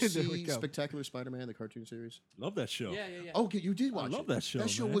you ever There we see go. Spectacular Spider-Man, the cartoon series? Love that show. Yeah. Oh, okay, you did watch love it. that show, That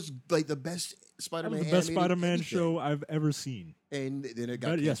show man. was like the best That Spider-Man. was the best animated Spider-Man anything. show I've ever seen. And then it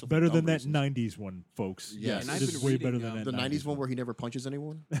got Better, yes, canceled for better dumb than that reasons. '90s one, folks. Yes. Yes, And it I've is been way reading, better than that The 90s one one. where he never punches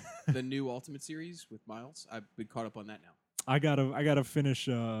anyone. The new Ultimate series with Miles. I've been caught up on that now. I gotta finish.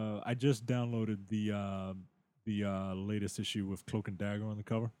 I just downloaded the latest issue with Cloak and Dagger on the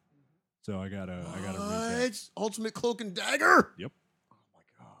cover, so I gotta read that. It's Ultimate Cloak and Dagger. Yep. Oh my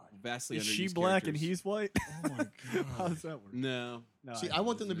god. Vastly Is underused she black and characters. he's white? Oh my How god. does that work? No. No, See, I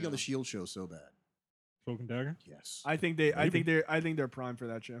want them to be on the Shield show so bad. Cloak and Dagger. Yes. I think they're prime for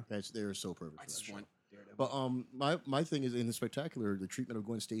that show. They're so perfect I for that just show. want Daredevil. But my thing is in the Spectacular, the treatment of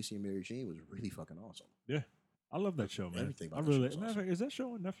Gwen Stacy and Mary Jane was really fucking awesome. Yeah, I love that show, man. Everything I about that really. show was matter of fact, is that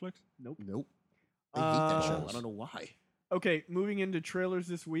show on Netflix? Nope. Nope. I hate that show. I don't know why. Okay, moving into trailers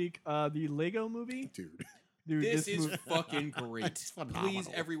this week. The Lego movie. Dude. Dude, This is movie- fucking great. It's phenomenal. Please,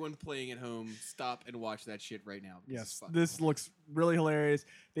 everyone playing at home, stop and watch that shit right now. Yes, this looks really hilarious.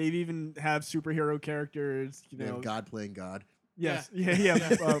 They've even have superhero characters. You They know, have God playing God. Yes, Yeah.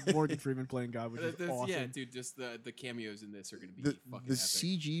 yeah. Morgan Freeman playing God, which is awesome. Yeah, dude, just the cameos in this are going to be The fucking the epic.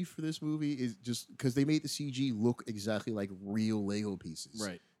 CG for this movie is just because they made the CG look exactly like real Lego pieces.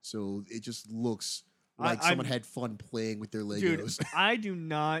 Right. So it just looks I- like someone I'm- had fun playing with their Dude, Legos. I do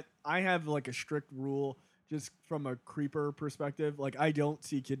not. I have like a strict rule, just from a creeper perspective. Like, I don't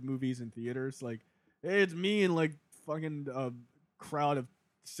see kid movies in theaters. Like, hey, it's me and like fucking crowd of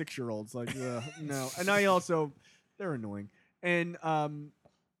 6-year-olds. Like, no. And I also, they're annoying. And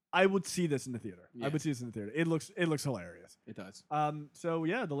I would see this in the theater. Yeah. I would see this in the theater. It looks hilarious. It does. So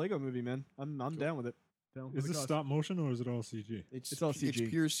yeah, the Lego movie, man. I'm down with it. Down with Is the it cause. stop motion or is it all CG? It's all CG. It's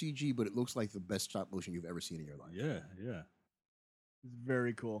pure CG, but it looks like the best stop motion you've ever seen in your life. Yeah, yeah. It's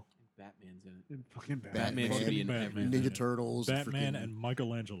very cool. Batman's in it. And fucking Batman should be in Batman. everything. Ninja Turtles, Batman freaking- and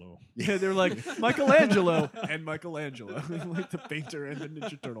Michelangelo. Yeah, they're like Michelangelo and Michelangelo, like the painter and the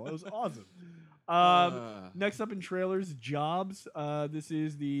Ninja Turtle. It was awesome. Next up in trailers, Jobs. This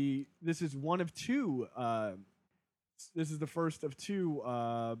is one of two. This is the first of two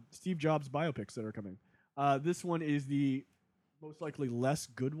Steve Jobs biopics that are coming. This one is the most likely less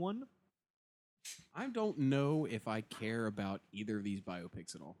good one. I don't know if I care about either of these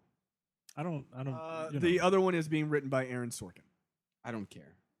biopics at all. I don't. The other one is being written by Aaron Sorkin. I don't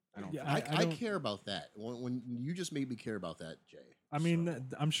care. I don't. Yeah, I care about that. When you just made me care about that, Jay. I mean,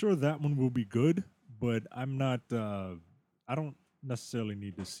 I'm sure that one will be good, but I'm not. I don't necessarily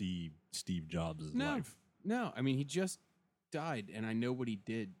need to see Steve Jobs' life. No, I mean he just died, and I know what he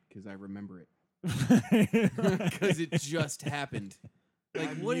did because I remember it because it just happened.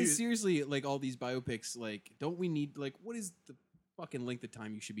 Like, what is seriously like all these biopics? Like, don't we need like what is the fucking length of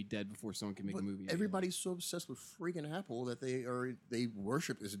time you should be dead before someone can make a movie? Everybody's so obsessed with freaking Apple that they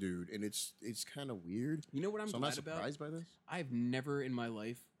worship this dude, and it's kind of weird. You know what I'm so glad I'm not surprised about? by this. I've never in my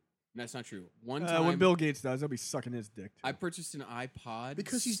life That's not true. One time when Bill Gates does, he'll be sucking his dick. I purchased an iPod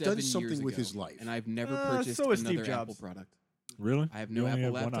because he's 7 done something years with ago, his life, and I've never purchased so is another Steve Apple Jobs. product. Really? I have You no only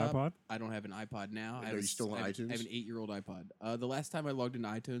Apple have one laptop. iPod? I don't have an iPod now. Are you still on iTunes? I have an 8-year-old iPod. The last time I logged into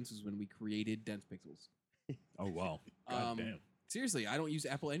iTunes was when we created Dense Pixels. Oh wow! God damn. Seriously, I don't use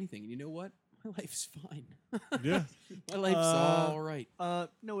Apple anything. And you know what? My life's fine. Yeah. My life's all right.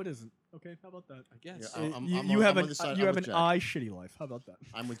 No, it isn't. Okay, how about that? I guess. Yeah, you have I'm an on the side- you I'm have with an Jack. shitty life. How about that?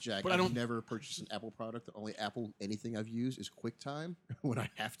 I'm with Jack. But I I've don't- never purchased an Apple product. The only Apple anything I've used is QuickTime when I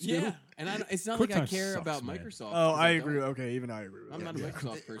have to. Yeah, and it's not like I QuickTime care sucks, about man. Microsoft. Oh, 'cause I don't. agree. Okay, even I agree with I'm that. not a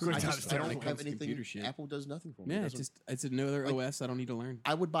Microsoft person. QuickTime I is just terrible. don't have anything. Computer shit. Apple does nothing for me. Yeah, It doesn't- it's another like- OS I don't need to learn.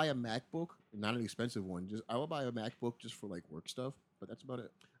 I would buy a MacBook, not an expensive one. I would buy a MacBook just for like work stuff, but that's about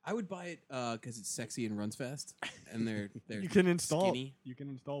it. I would buy it because it's sexy and runs fast, and they're You can install skinny. you can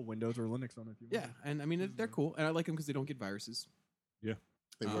install Windows or Linux on it. If you Yeah, want. and I mean they're cool, and I like them because they don't get viruses. Yeah.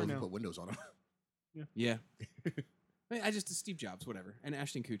 They Um, already no. put Windows on them. Yeah, I just Steve Jobs, whatever, and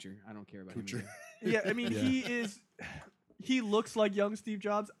Ashton Kutcher. I don't care about him. Kutcher. either. Yeah, I mean he looks like young Steve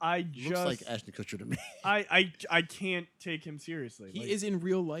Jobs. Looks like Ashton Kutcher to me. I can't take him seriously. He Like, is in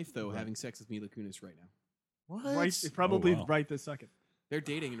real life though, having sex with Mila Kunis right now. What? right, probably Oh, wow. right this second. They're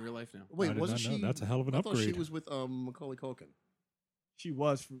dating in real life now. I Wait, did wasn't not know. she? That's a hell of an I thought she upgrade. was with Macaulay Culkin. She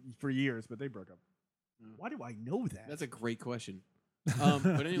was for years, but they broke up. Oh. Why do I know that? That's a great question.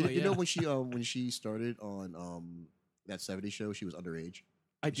 But anyway, You know yeah. when she started on that '70s show, she was underage.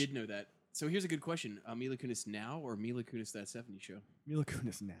 I did know that. So here's a good question: Mila Kunis now or Mila Kunis that '70s show? Mila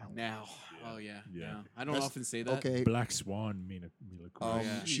Kunis now. Now. Oh yeah. Yeah. Now. I don't That's- often say that. Okay. Black Swan, Mila Kunis.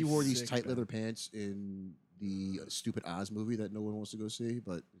 yeah. She wore these Sick, tight though. leather pants in the stupid Oz movie that no one wants to go see,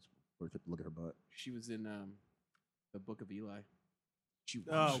 but it's worth it to look at her butt. She was in the Book of Eli. She was.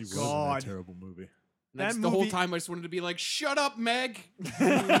 Oh, She was in God. that terrible movie. That's That the whole movie- time I just wanted to be like, "Shut up, Meg!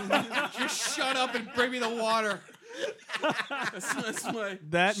 Just shut up and bring me the water." That's my.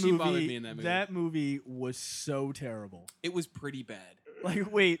 That she bothered movie. me in that movie. That movie was so terrible. It was pretty bad.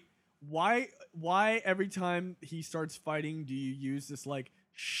 Like, wait, why every time he starts fighting do you use this like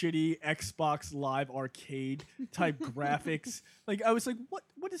shitty Xbox Live Arcade type graphics? Like, I was like,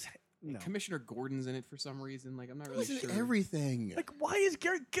 what is no. Commissioner Gordon's in it for some reason. Like I'm not really Wasn't sure. everything. Like, why is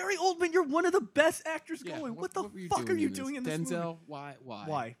Gary Oldman? You're one of the best actors Yeah, going. What the were you fuck are you in doing in this Denzel? movie? Why?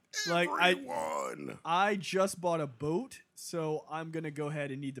 Why? Like, I just bought a boat, so I'm gonna go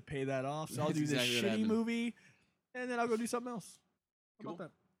ahead and need to pay that off. So I'll That's do this exactly what shitty happened. movie, and then I'll go do something else. How Cool.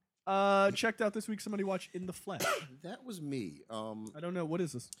 about that? Checked out this week. Somebody watch In the Flesh. That was me. I don't know what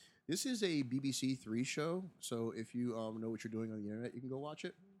is this. This is a BBC Three show, so if you know what you're doing on the internet, you can go watch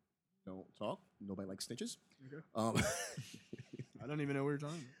it. Don't talk. Nobody likes snitches. Okay. I I don't even know what you're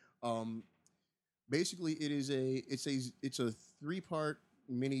talking about. Basically, it's a 3-part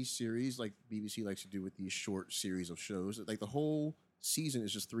mini series like BBC likes to do with these short series of shows. Like the whole season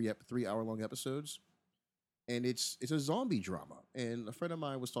is just 3 hour-long episodes, and it's a zombie drama. And a friend of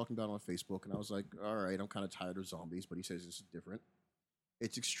mine was talking about it on Facebook, and I was like, all right, I'm kind of tired of zombies, but he says this is different.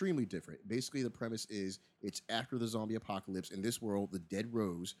 It's extremely different. Basically, the premise is it's after the zombie apocalypse. In this world, the dead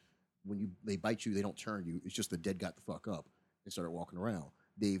rose. When they bite you, they don't turn you. It's just the dead got the fuck up and started walking around.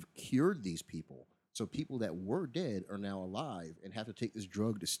 They've cured these people. So people that were dead are now alive and have to take this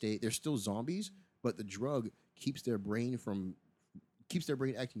drug to stay. They're still zombies, but the drug keeps their brain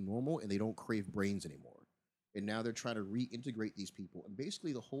acting normal, and they don't crave brains anymore. And now they're trying to reintegrate these people. And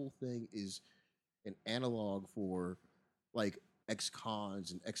basically, the whole thing is an analog for like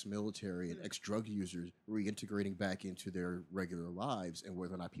ex-cons and ex-military and ex-drug users reintegrating back into their regular lives, and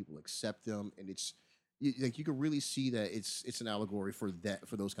whether or not people accept them. And it's like you can really see that it's an allegory for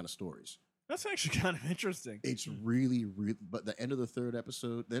those kind of stories. That's actually kind of interesting. It's really, really. But the end of the third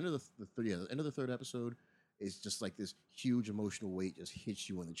episode, the end of the third episode is just like this huge emotional weight just hits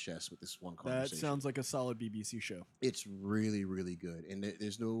you in the chest with this one That conversation. sounds like a solid BBC show. It's really, really good, and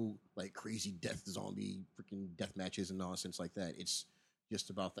there's no like crazy zombie freaking death matches and nonsense like that. It's just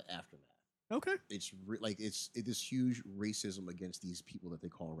about the aftermath. Okay. It's it's this huge racism against these people that they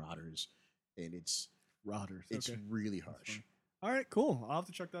call rotters, and it's okay. really harsh. All right, cool. I'll have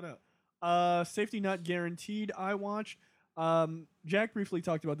to check that out. Safety Not Guaranteed. I watched. Jack briefly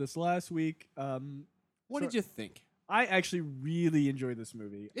talked about this last week. What did you think? I actually really enjoyed this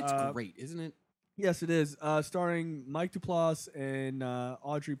movie. It's great, isn't it? Yes, it is. Starring Mike Duplass and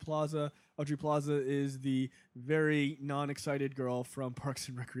Audrey Plaza. Audrey Plaza is the very non-excited girl from Parks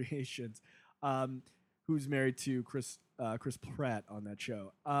and Recreations, who's married to Chris Pratt on that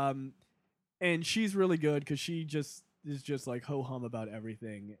show. And she's really good because she just is just like ho-hum about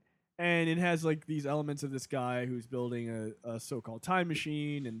everything. And it has like these elements of this guy who's building a so-called time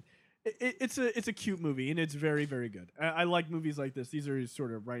machine, and It's a cute movie, and it's very, very good. I like movies like this. These are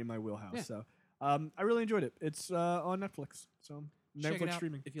sort of right in my wheelhouse. Yeah. So I really enjoyed it. It's on Netflix. So Check it Netflix out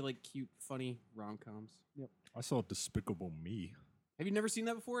streaming. if you like cute, funny rom-coms. Yep. I saw Despicable Me. Have you never seen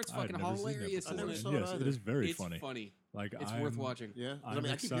that before? It's I had fucking never seen that hilarious. before. Isn't never it? saw it Yes, either. it is very It's funny. funny. Like It's I'm, worth watching. Yeah, I'm I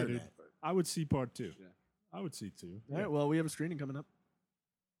mean, I keep hearing excited. that. I would see part 2. Yeah. I would see 2. All right. Well, we have a screening coming up.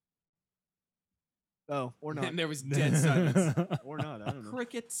 Oh, or not. And there was dead silence. Or not. I don't know.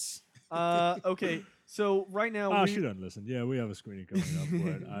 Crickets. Okay. So right now, she doesn't listen. Yeah, we have a screening coming up,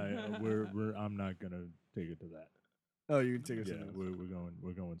 but I'm not gonna take it to that. Oh, you can take it. Yeah, somewhere else.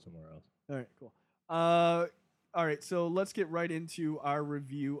 we're going somewhere else. All right. Cool. All right. So let's get right into our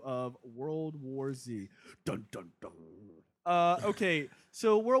review of World War Z. Dun dun dun. Okay.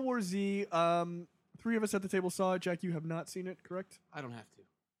 So World War Z. 3 of us at the table saw it. Jack, you have not seen it, correct? I don't have to.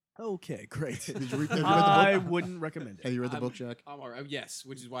 Okay, great. Did you read the book? I wouldn't recommend it. Have you read the book, Jack? I'm all right. Yes,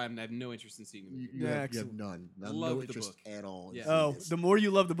 which is why I have no interest in seeing the movie. You have Excellent. none. Love No the interest book. at all. in Yeah. seeing Oh, this. the more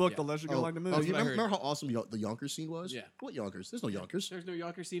you love the book, Yeah. the less you're gonna like the movie. Oh, you what I remember heard. how awesome the Yonkers scene was? Yeah. What Yonkers? There's no Yonkers. There's no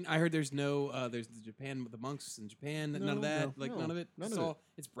Yonkers scene. I heard there's no. There's the Japan with the monks in Japan. None of that. None of it. None it's of it. all.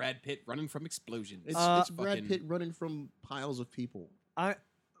 It's Brad Pitt running from explosions. It's Brad fucking- Pitt running from piles of people.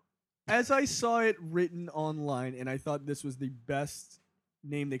 As I saw it written online, and I thought this was the best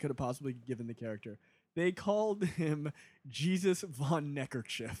name they could have possibly given the character. They called him Jesus von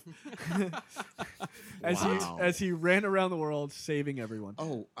Neckerchief as he ran around the world saving everyone.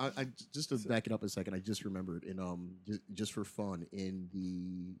 Oh, I just to back it up a second, I just remembered in just for fun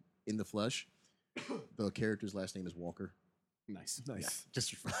in the flesh, the character's last name is Walker. Nice. Yeah,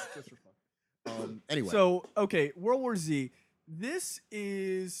 just for fun. Just for fun. Anyway, So okay, World War Z. This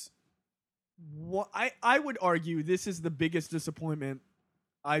is what I would argue. This is the biggest disappointment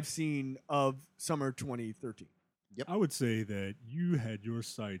I've seen of summer 2013. Yep. I would say that you had your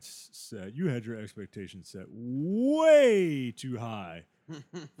sights set, you had your expectations set way too high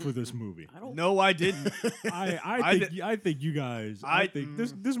for this movie. No, I didn't. I think you guys. I think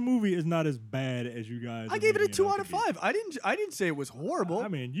this movie is not as bad as you guys. I are gave it a making 2 out out to of be. 5. I didn't say it was horrible. I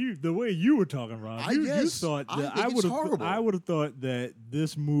mean, the way you were talking, Ron, you thought that I would have thought that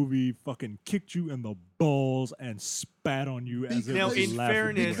this movie fucking kicked you in the balls and spat on you as it now, was in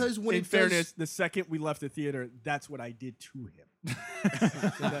laughing. fairness, the second we left the theater, that's what I did to him.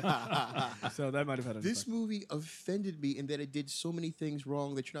 so that might have had an this effect. movie offended me in that it did so many things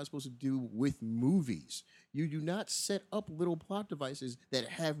wrong that you're not supposed to do with movies. You do not set up little plot devices that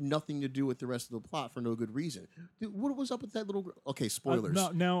have nothing to do with the rest of the plot for no good reason. Dude, what was up with that little? Okay, spoilers.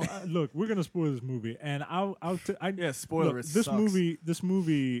 Now, look, we're gonna spoil this movie, and spoiler. Look, It this sucks. movie.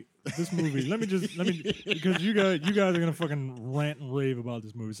 let me because you guys are gonna fucking rant and rave about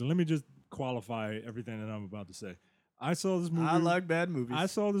this movie. So let me just qualify everything that I'm about to say. I saw this movie. I like bad movies. I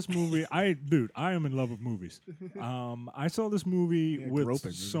saw this movie. I am in love with movies. I saw this movie with groping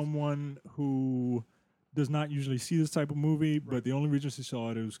movies. someone who does not usually see this type of movie, but the only reason she saw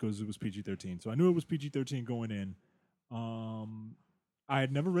it was because it was PG-13. So I knew it was PG-13 going in. I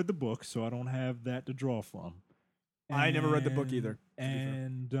had never read the book, so I don't have that to draw from. I never read the book either.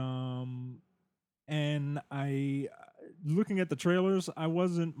 And I, looking at the trailers,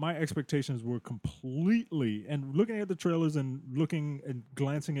 my expectations were completely, and looking at the trailers and looking and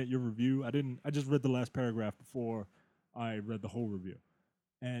glancing at your review, I just read the last paragraph before I read the whole review.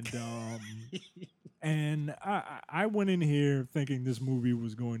 And and I went in here thinking this movie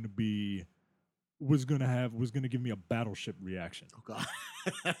was going to give me a Battleship reaction. Oh God.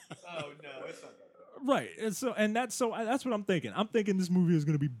 Oh no, it's not. Right, and that's what I'm thinking. I'm thinking this movie is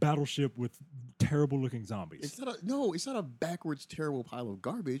going to be Battleship with terrible looking zombies. It's not a backwards terrible pile of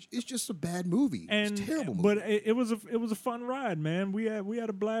garbage. It's just a bad movie. And it's a terrible movie. but it was a fun ride, man. We had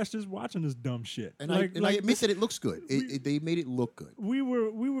a blast just watching this dumb shit. And I admit that it looks good. They made it look good. We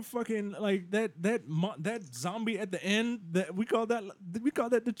were fucking like that zombie at the end. That we call that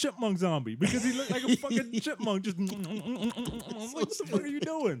the chipmunk zombie because he looked like a fucking chipmunk. Just like, what the fuck are you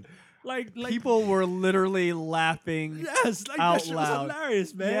doing? Like People were literally laughing yes, like out that shit was loud.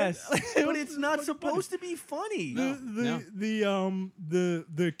 hilarious, man. Yes, but it's not supposed to be funny. The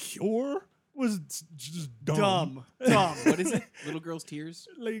Cure was just dumb. What is it? Little Girl's Tears?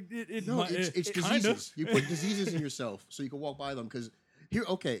 Like it's diseases. You put diseases in yourself so you can walk by them. Because here,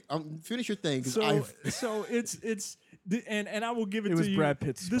 okay, finish your thing. So it's. And I will give it was to you. Brad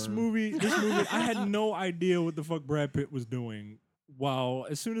Pitt's This sperm. movie, I had no idea what the fuck Brad Pitt was doing. Wow!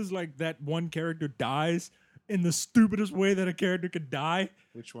 As soon as like that one character dies in the stupidest way that a character could die.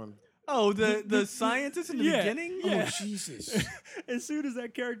 Which one? Oh, the scientist in the beginning? Yeah. Oh Jesus! As soon as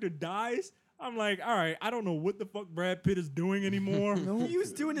that character dies, I'm like, all right, I don't know what the fuck Brad Pitt is doing anymore. He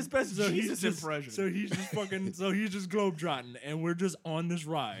was doing his best Jesus impression. So he's just globetrotting, and we're just on this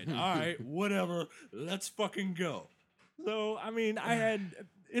ride. All right, whatever, let's fucking go. So I mean,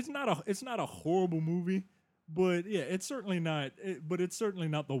 it's not a horrible movie, but yeah, it's certainly not. But it's certainly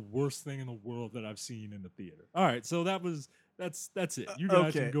not the worst thing in the world that I've seen in the theater. All right, so that's it. You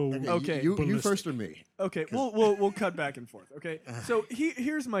guys can go. Okay, you first or me? Okay, we'll cut back and forth. Okay, so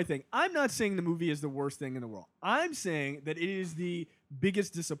here's my thing. I'm not saying the movie is the worst thing in the world. I'm saying that it is the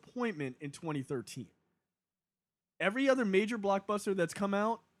biggest disappointment in 2013. Every other major blockbuster that's come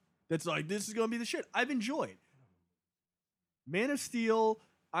out, that's like this is gonna be the shit, I've enjoyed. Man of Steel,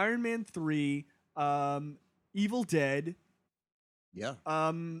 Iron Man 3, Evil Dead. Yeah.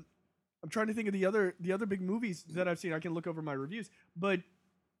 I'm trying to think of the other big movies that I've seen. I can look over my reviews, but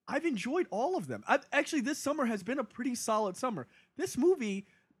I've enjoyed all of them. Actually, this summer has been a pretty solid summer. This movie,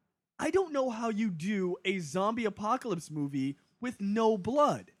 I don't know how you do a zombie apocalypse movie with no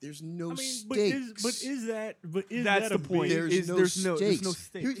blood. There's no stakes. But is That's that the a point. big- There's no stakes.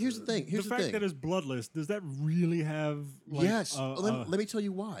 Here's the thing. the fact that it's bloodless, does that really have? Like, Yes. Let me tell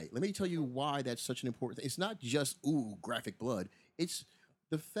you why. Let me tell you why that's such an important thing. It's not just graphic blood. It's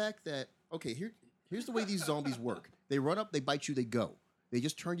the fact that here's the way these zombies work. They run up, they bite you, they go. They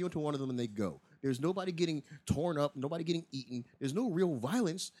just turn you into one of them and they go. There's nobody getting torn up, nobody getting eaten. There's no real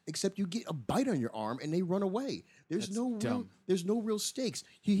violence except you get a bite on your arm and they run away. There's no real stakes.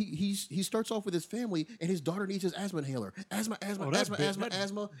 He starts off with his family and his daughter needs his asthma inhaler. Asthma, and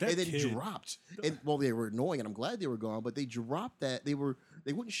then dropped. And they were annoying and I'm glad they were gone, but they dropped that. They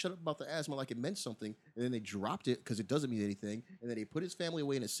wouldn't shut up about the asthma like it meant something, and then they dropped it because it doesn't mean anything, and then they put his family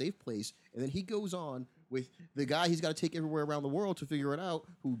away in a safe place, and then he goes on with the guy he's got to take everywhere around the world to figure it out,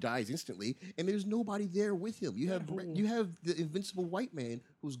 who dies instantly, and there's nobody there with him. You have the invincible white man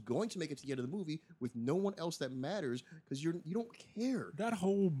who's going to make it to the end of the movie with no one else that matters because you don't care. That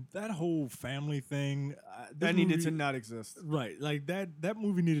whole family thing That needed to not exist. Right, like that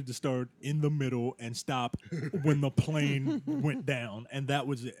movie needed to start in the middle and stop when the plane went down, and that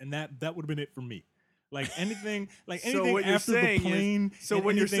was it. And that would have been it for me. Like anything what you're after the saying plane. So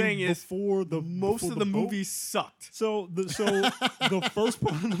what you're saying is before most of the boat, movie sucked. So the first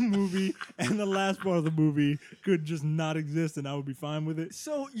part of the movie and the last part of the movie could just not exist, and I would be fine with it.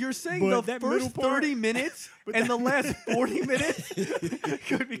 So you're saying the first 30 minutes and the last 40 minutes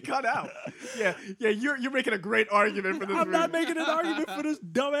could be cut out. Yeah. You're making a great argument for this. I'm not making an argument for this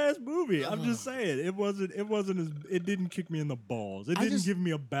dumbass movie. I'm just saying it didn't kick me in the balls. It didn't give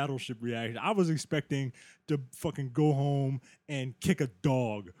me a battleship reaction. I was expecting to fucking go home and kick a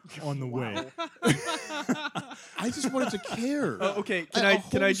dog on the way. I just wanted to care. Okay,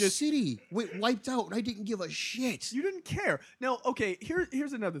 can I just city went wiped out and I didn't give a shit. You didn't care. Now, okay,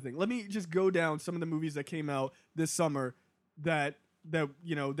 here's another thing. Let me just go down some of the movies that came out this summer that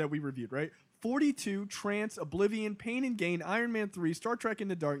we reviewed, right? 42, Trance, Oblivion, Pain and Gain, Iron Man 3, Star Trek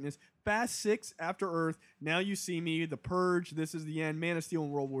Into Darkness, Fast 6, After Earth, Now You See Me, The Purge, This Is the End, Man of Steel,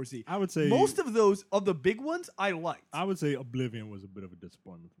 and World War Z. I would say most of those, of the big ones, I liked. I would say Oblivion was a bit of a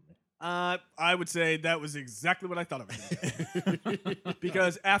disappointment for me. I would say that was exactly what I thought of it.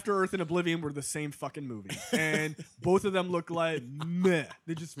 Because After Earth and Oblivion were the same fucking movie. And both of them look like meh.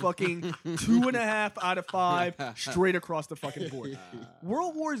 They're just fucking 2.5 out of 5 straight across the fucking board.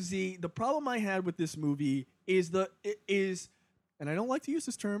 World War Z, the problem I had with this movie is and I don't like to use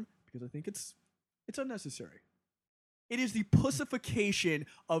this term because I think it's unnecessary. It is the pussification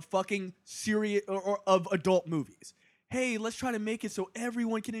of fucking serious or of adult movies. Hey, let's try to make it so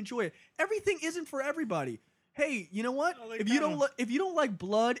everyone can enjoy it. Everything isn't for everybody. Hey, you know what? If you don't like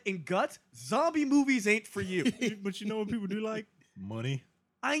blood and guts, zombie movies ain't for you. But you know what people do like? Money.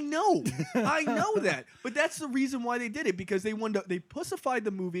 I know that. But that's the reason why they did it, because they pussified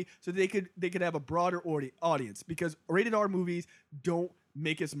the movie so they could have a broader audience, because rated R movies don't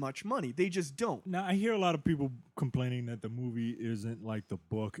make as much money. They just don't. Now, I hear a lot of people complaining that the movie isn't like the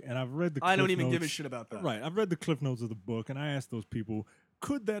book, and I've read the Cliff I don't even notes. give a shit about that. Right. I've read the Cliff Notes of the book, and I asked those people,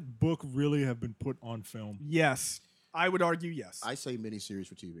 could that book really have been put on film? Yes. I would argue yes. I say miniseries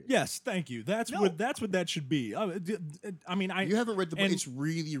for TV. Yes, thank you. That's what that should be. I mean, you haven't read the book. It's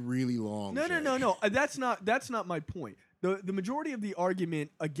really, really long. No. That's not my point. The majority of the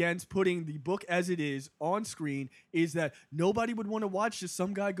argument against putting the book as it is on screen is that nobody would want to watch just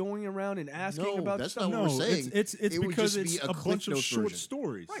some guy going around and asking about that's stuff. not what we're saying. It's because it's a bunch of short version.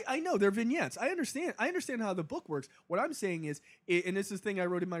 stories. Right, I know they're vignettes. I understand how the book works. What I'm saying is, and this is the thing I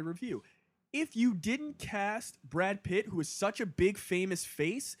wrote in my review, if you didn't cast Brad Pitt, who is such a big famous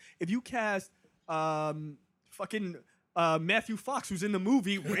face, if you cast fucking Matthew Fox, who's in the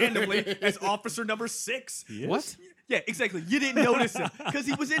movie randomly as Officer Number 6. What? Yeah, exactly. You didn't notice him because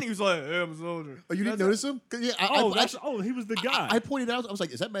he was in it. He was like, hey, I'm a soldier. Oh, you didn't notice him? Yeah, he was the guy. I pointed out. I was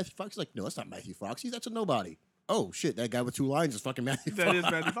like, is that Matthew Fox? He's like, no, that's not Matthew Fox. That's a nobody. Oh, shit. That guy with 2 lines is fucking Matthew Fox. That is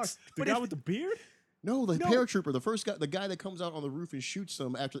Matthew Fox. The guy with the beard? No, the paratrooper, the first guy, the guy that comes out on the roof and shoots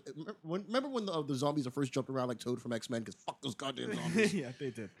them after. Remember when the zombies are first jumping around like Toad from X-Men? Because fuck those goddamn zombies. Yeah, they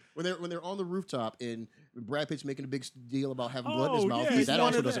did. When they're on the rooftop and Brad Pitt's making a big deal about having blood in his mouth, yeah, that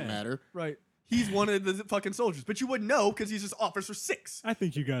also doesn't matter. Right. He's one of the fucking soldiers, but you wouldn't know because he's just Officer 6. I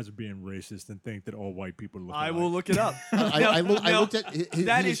think you guys are being racist and think that all white people look I alike. will look it up. I looked at his,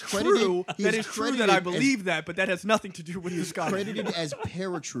 that he is credited, true. he That is is true that credited I believe that, but that has nothing to do with the Scott. credited as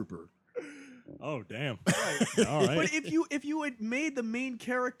paratrooper. Oh, damn. All right. But if you had made the main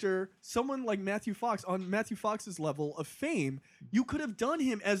character someone like Matthew Fox on Matthew Fox's level of fame, you could have done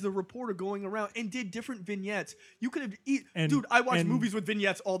him as the reporter going around and did different vignettes. You could have dude, I watch movies with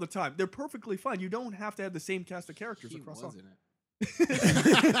vignettes all the time. They're perfectly fine. You don't have to have the same cast of characters across all.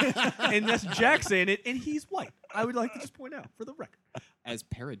 And that's Jack saying it, and he's white. I would like to just point out for the record. As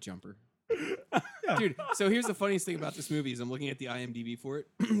Parajumper. Dude, so here's the funniest thing about this movie is I'm looking at the IMDb for it.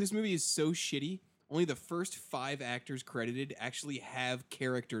 This movie is so shitty. Only the first 5 actors credited actually have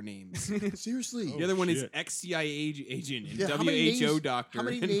character names. Seriously. The other one is ex-CIA agent and Yeah, WHO doctor. How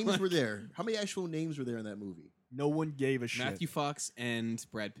many names were there? How many actual names were there in that movie? No one gave a shit. Matthew Fox and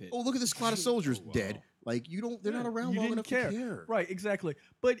Brad Pitt. Oh, look at this squad of soldiers dead. Like they're not around long enough to care. Right, exactly.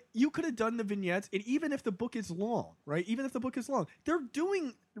 But you could have done the vignettes, and even if the book is long, right? Even if the book is long, they're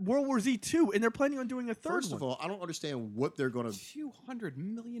doing World War Z 2, and they're planning on doing a third one. First of all, I don't understand what they're going to. $200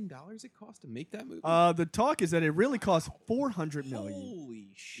 million it cost to make that movie. The talk is that it really cost $400 million. Holy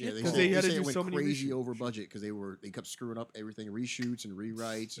shit! Yeah, Because they had to do went so many crazy reshoots. over budget because they kept screwing up everything, reshoots and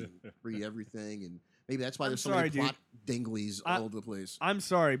rewrites and everything, and maybe that's why there's so many plot dinglies all over the place. I'm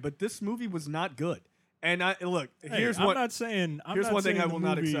sorry, but this movie was not good. And here's I'm what not saying. Here's one thing I will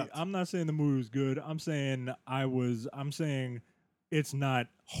not accept. I'm not saying the movie was good. I'm saying it's not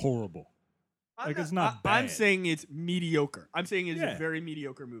horrible. It's not bad. I'm saying it's mediocre. I'm saying it's a very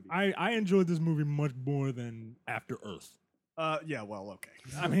mediocre movie. I enjoyed this movie much more than After Earth. Yeah, well, okay.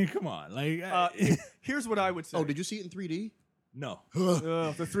 I mean, come on. Here's what I would say. Oh, did you see it in 3D? No.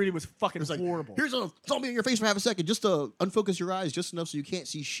 The 3D was fucking horrible. Here's a zombie in your face for half a second, just to unfocus your eyes just enough so you can't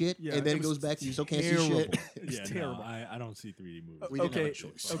see shit, and then it goes back and you still can't see shit. It's terrible. No, I don't see 3D movies. We didn't have a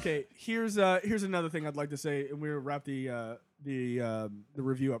choice. Okay. Here's another thing I'd like to say, and we'll wrap the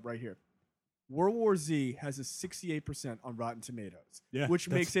review up right here. World War Z has a 68% on Rotten Tomatoes, which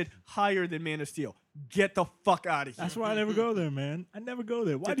makes it higher than Man of Steel. Get the fuck out of here. That's why I never go there, man. I never go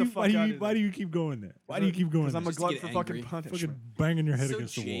there. Why do you keep going there? Why do you keep going there? Because I'm a glutton for fucking punishment. Fucking banging your head So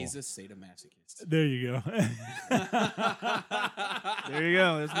against the wall. Jay's a sadomasochist. There you go. There you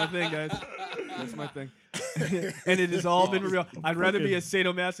go. That's my thing, guys. That's my thing. And it has all been real. I'd rather be a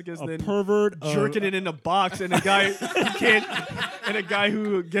sadomasochist than pervert, jerking it in a box and a guy who can't, and a guy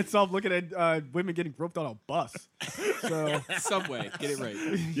who gets off looking at women getting roped on a bus. So Subway, get it right.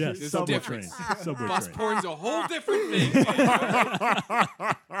 Yes, there's subway a difference. train. Subway Bus train. porn's a whole different thing.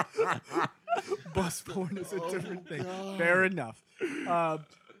 Bus porn is a different thing. Fair enough.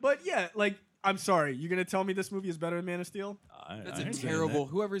 But yeah, I'm sorry. You're gonna tell me this movie is better than Man of Steel? That's a terrible.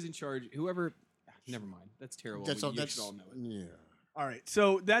 Whoever's in charge, never mind. That's terrible. You should all know it. Yeah. All right,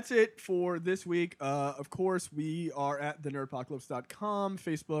 so that's it for this week. Of course, we are at thenerdpocalypse.com,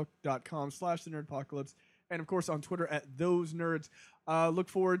 facebook.com/thenerdpocalypse, and of course on Twitter at those nerds. Look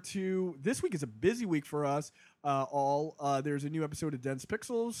forward to this week. Is a busy week for us. There's a new episode of Dense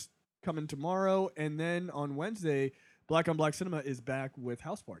Pixels coming tomorrow, and then on Wednesday, Black on Black Cinema is back with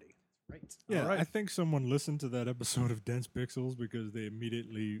House Party. Right. Yeah, All right. I think someone listened to that episode of Dense Pixels because they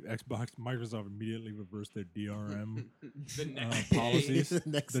Microsoft immediately reversed their DRM policies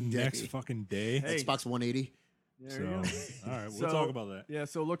the next fucking day. Hey. Xbox 180. There you go. All right, we'll talk about that. Yeah,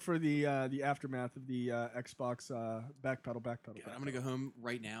 so look for the aftermath of the Xbox backpedal. I'm gonna go home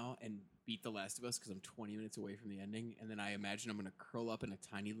right now and beat The Last of Us because I'm 20 minutes away from the ending, and then I imagine I'm gonna curl up in a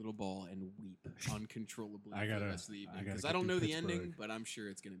tiny little ball and weep uncontrollably for the rest of the evening because I don't know the ending, but I'm sure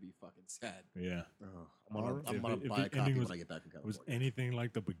it's gonna be fucking sad. Yeah. I'm gonna buy a copy when I get back in California. Was anything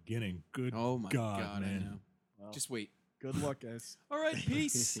like the beginning? Good. Oh my God, man. I know. Well, just wait. Good luck, guys. All right,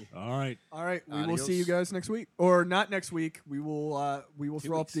 peace. All right. We will see you guys next week, or not next week. We will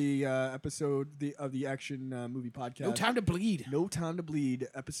throw up the episode of the action movie podcast. No Time to Bleed. No Time to Bleed,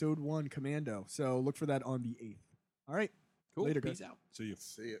 episode 1, Commando. So look for that on the 8th. All right. Cool. Later, Peace guys. out. See you.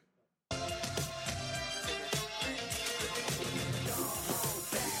 See you.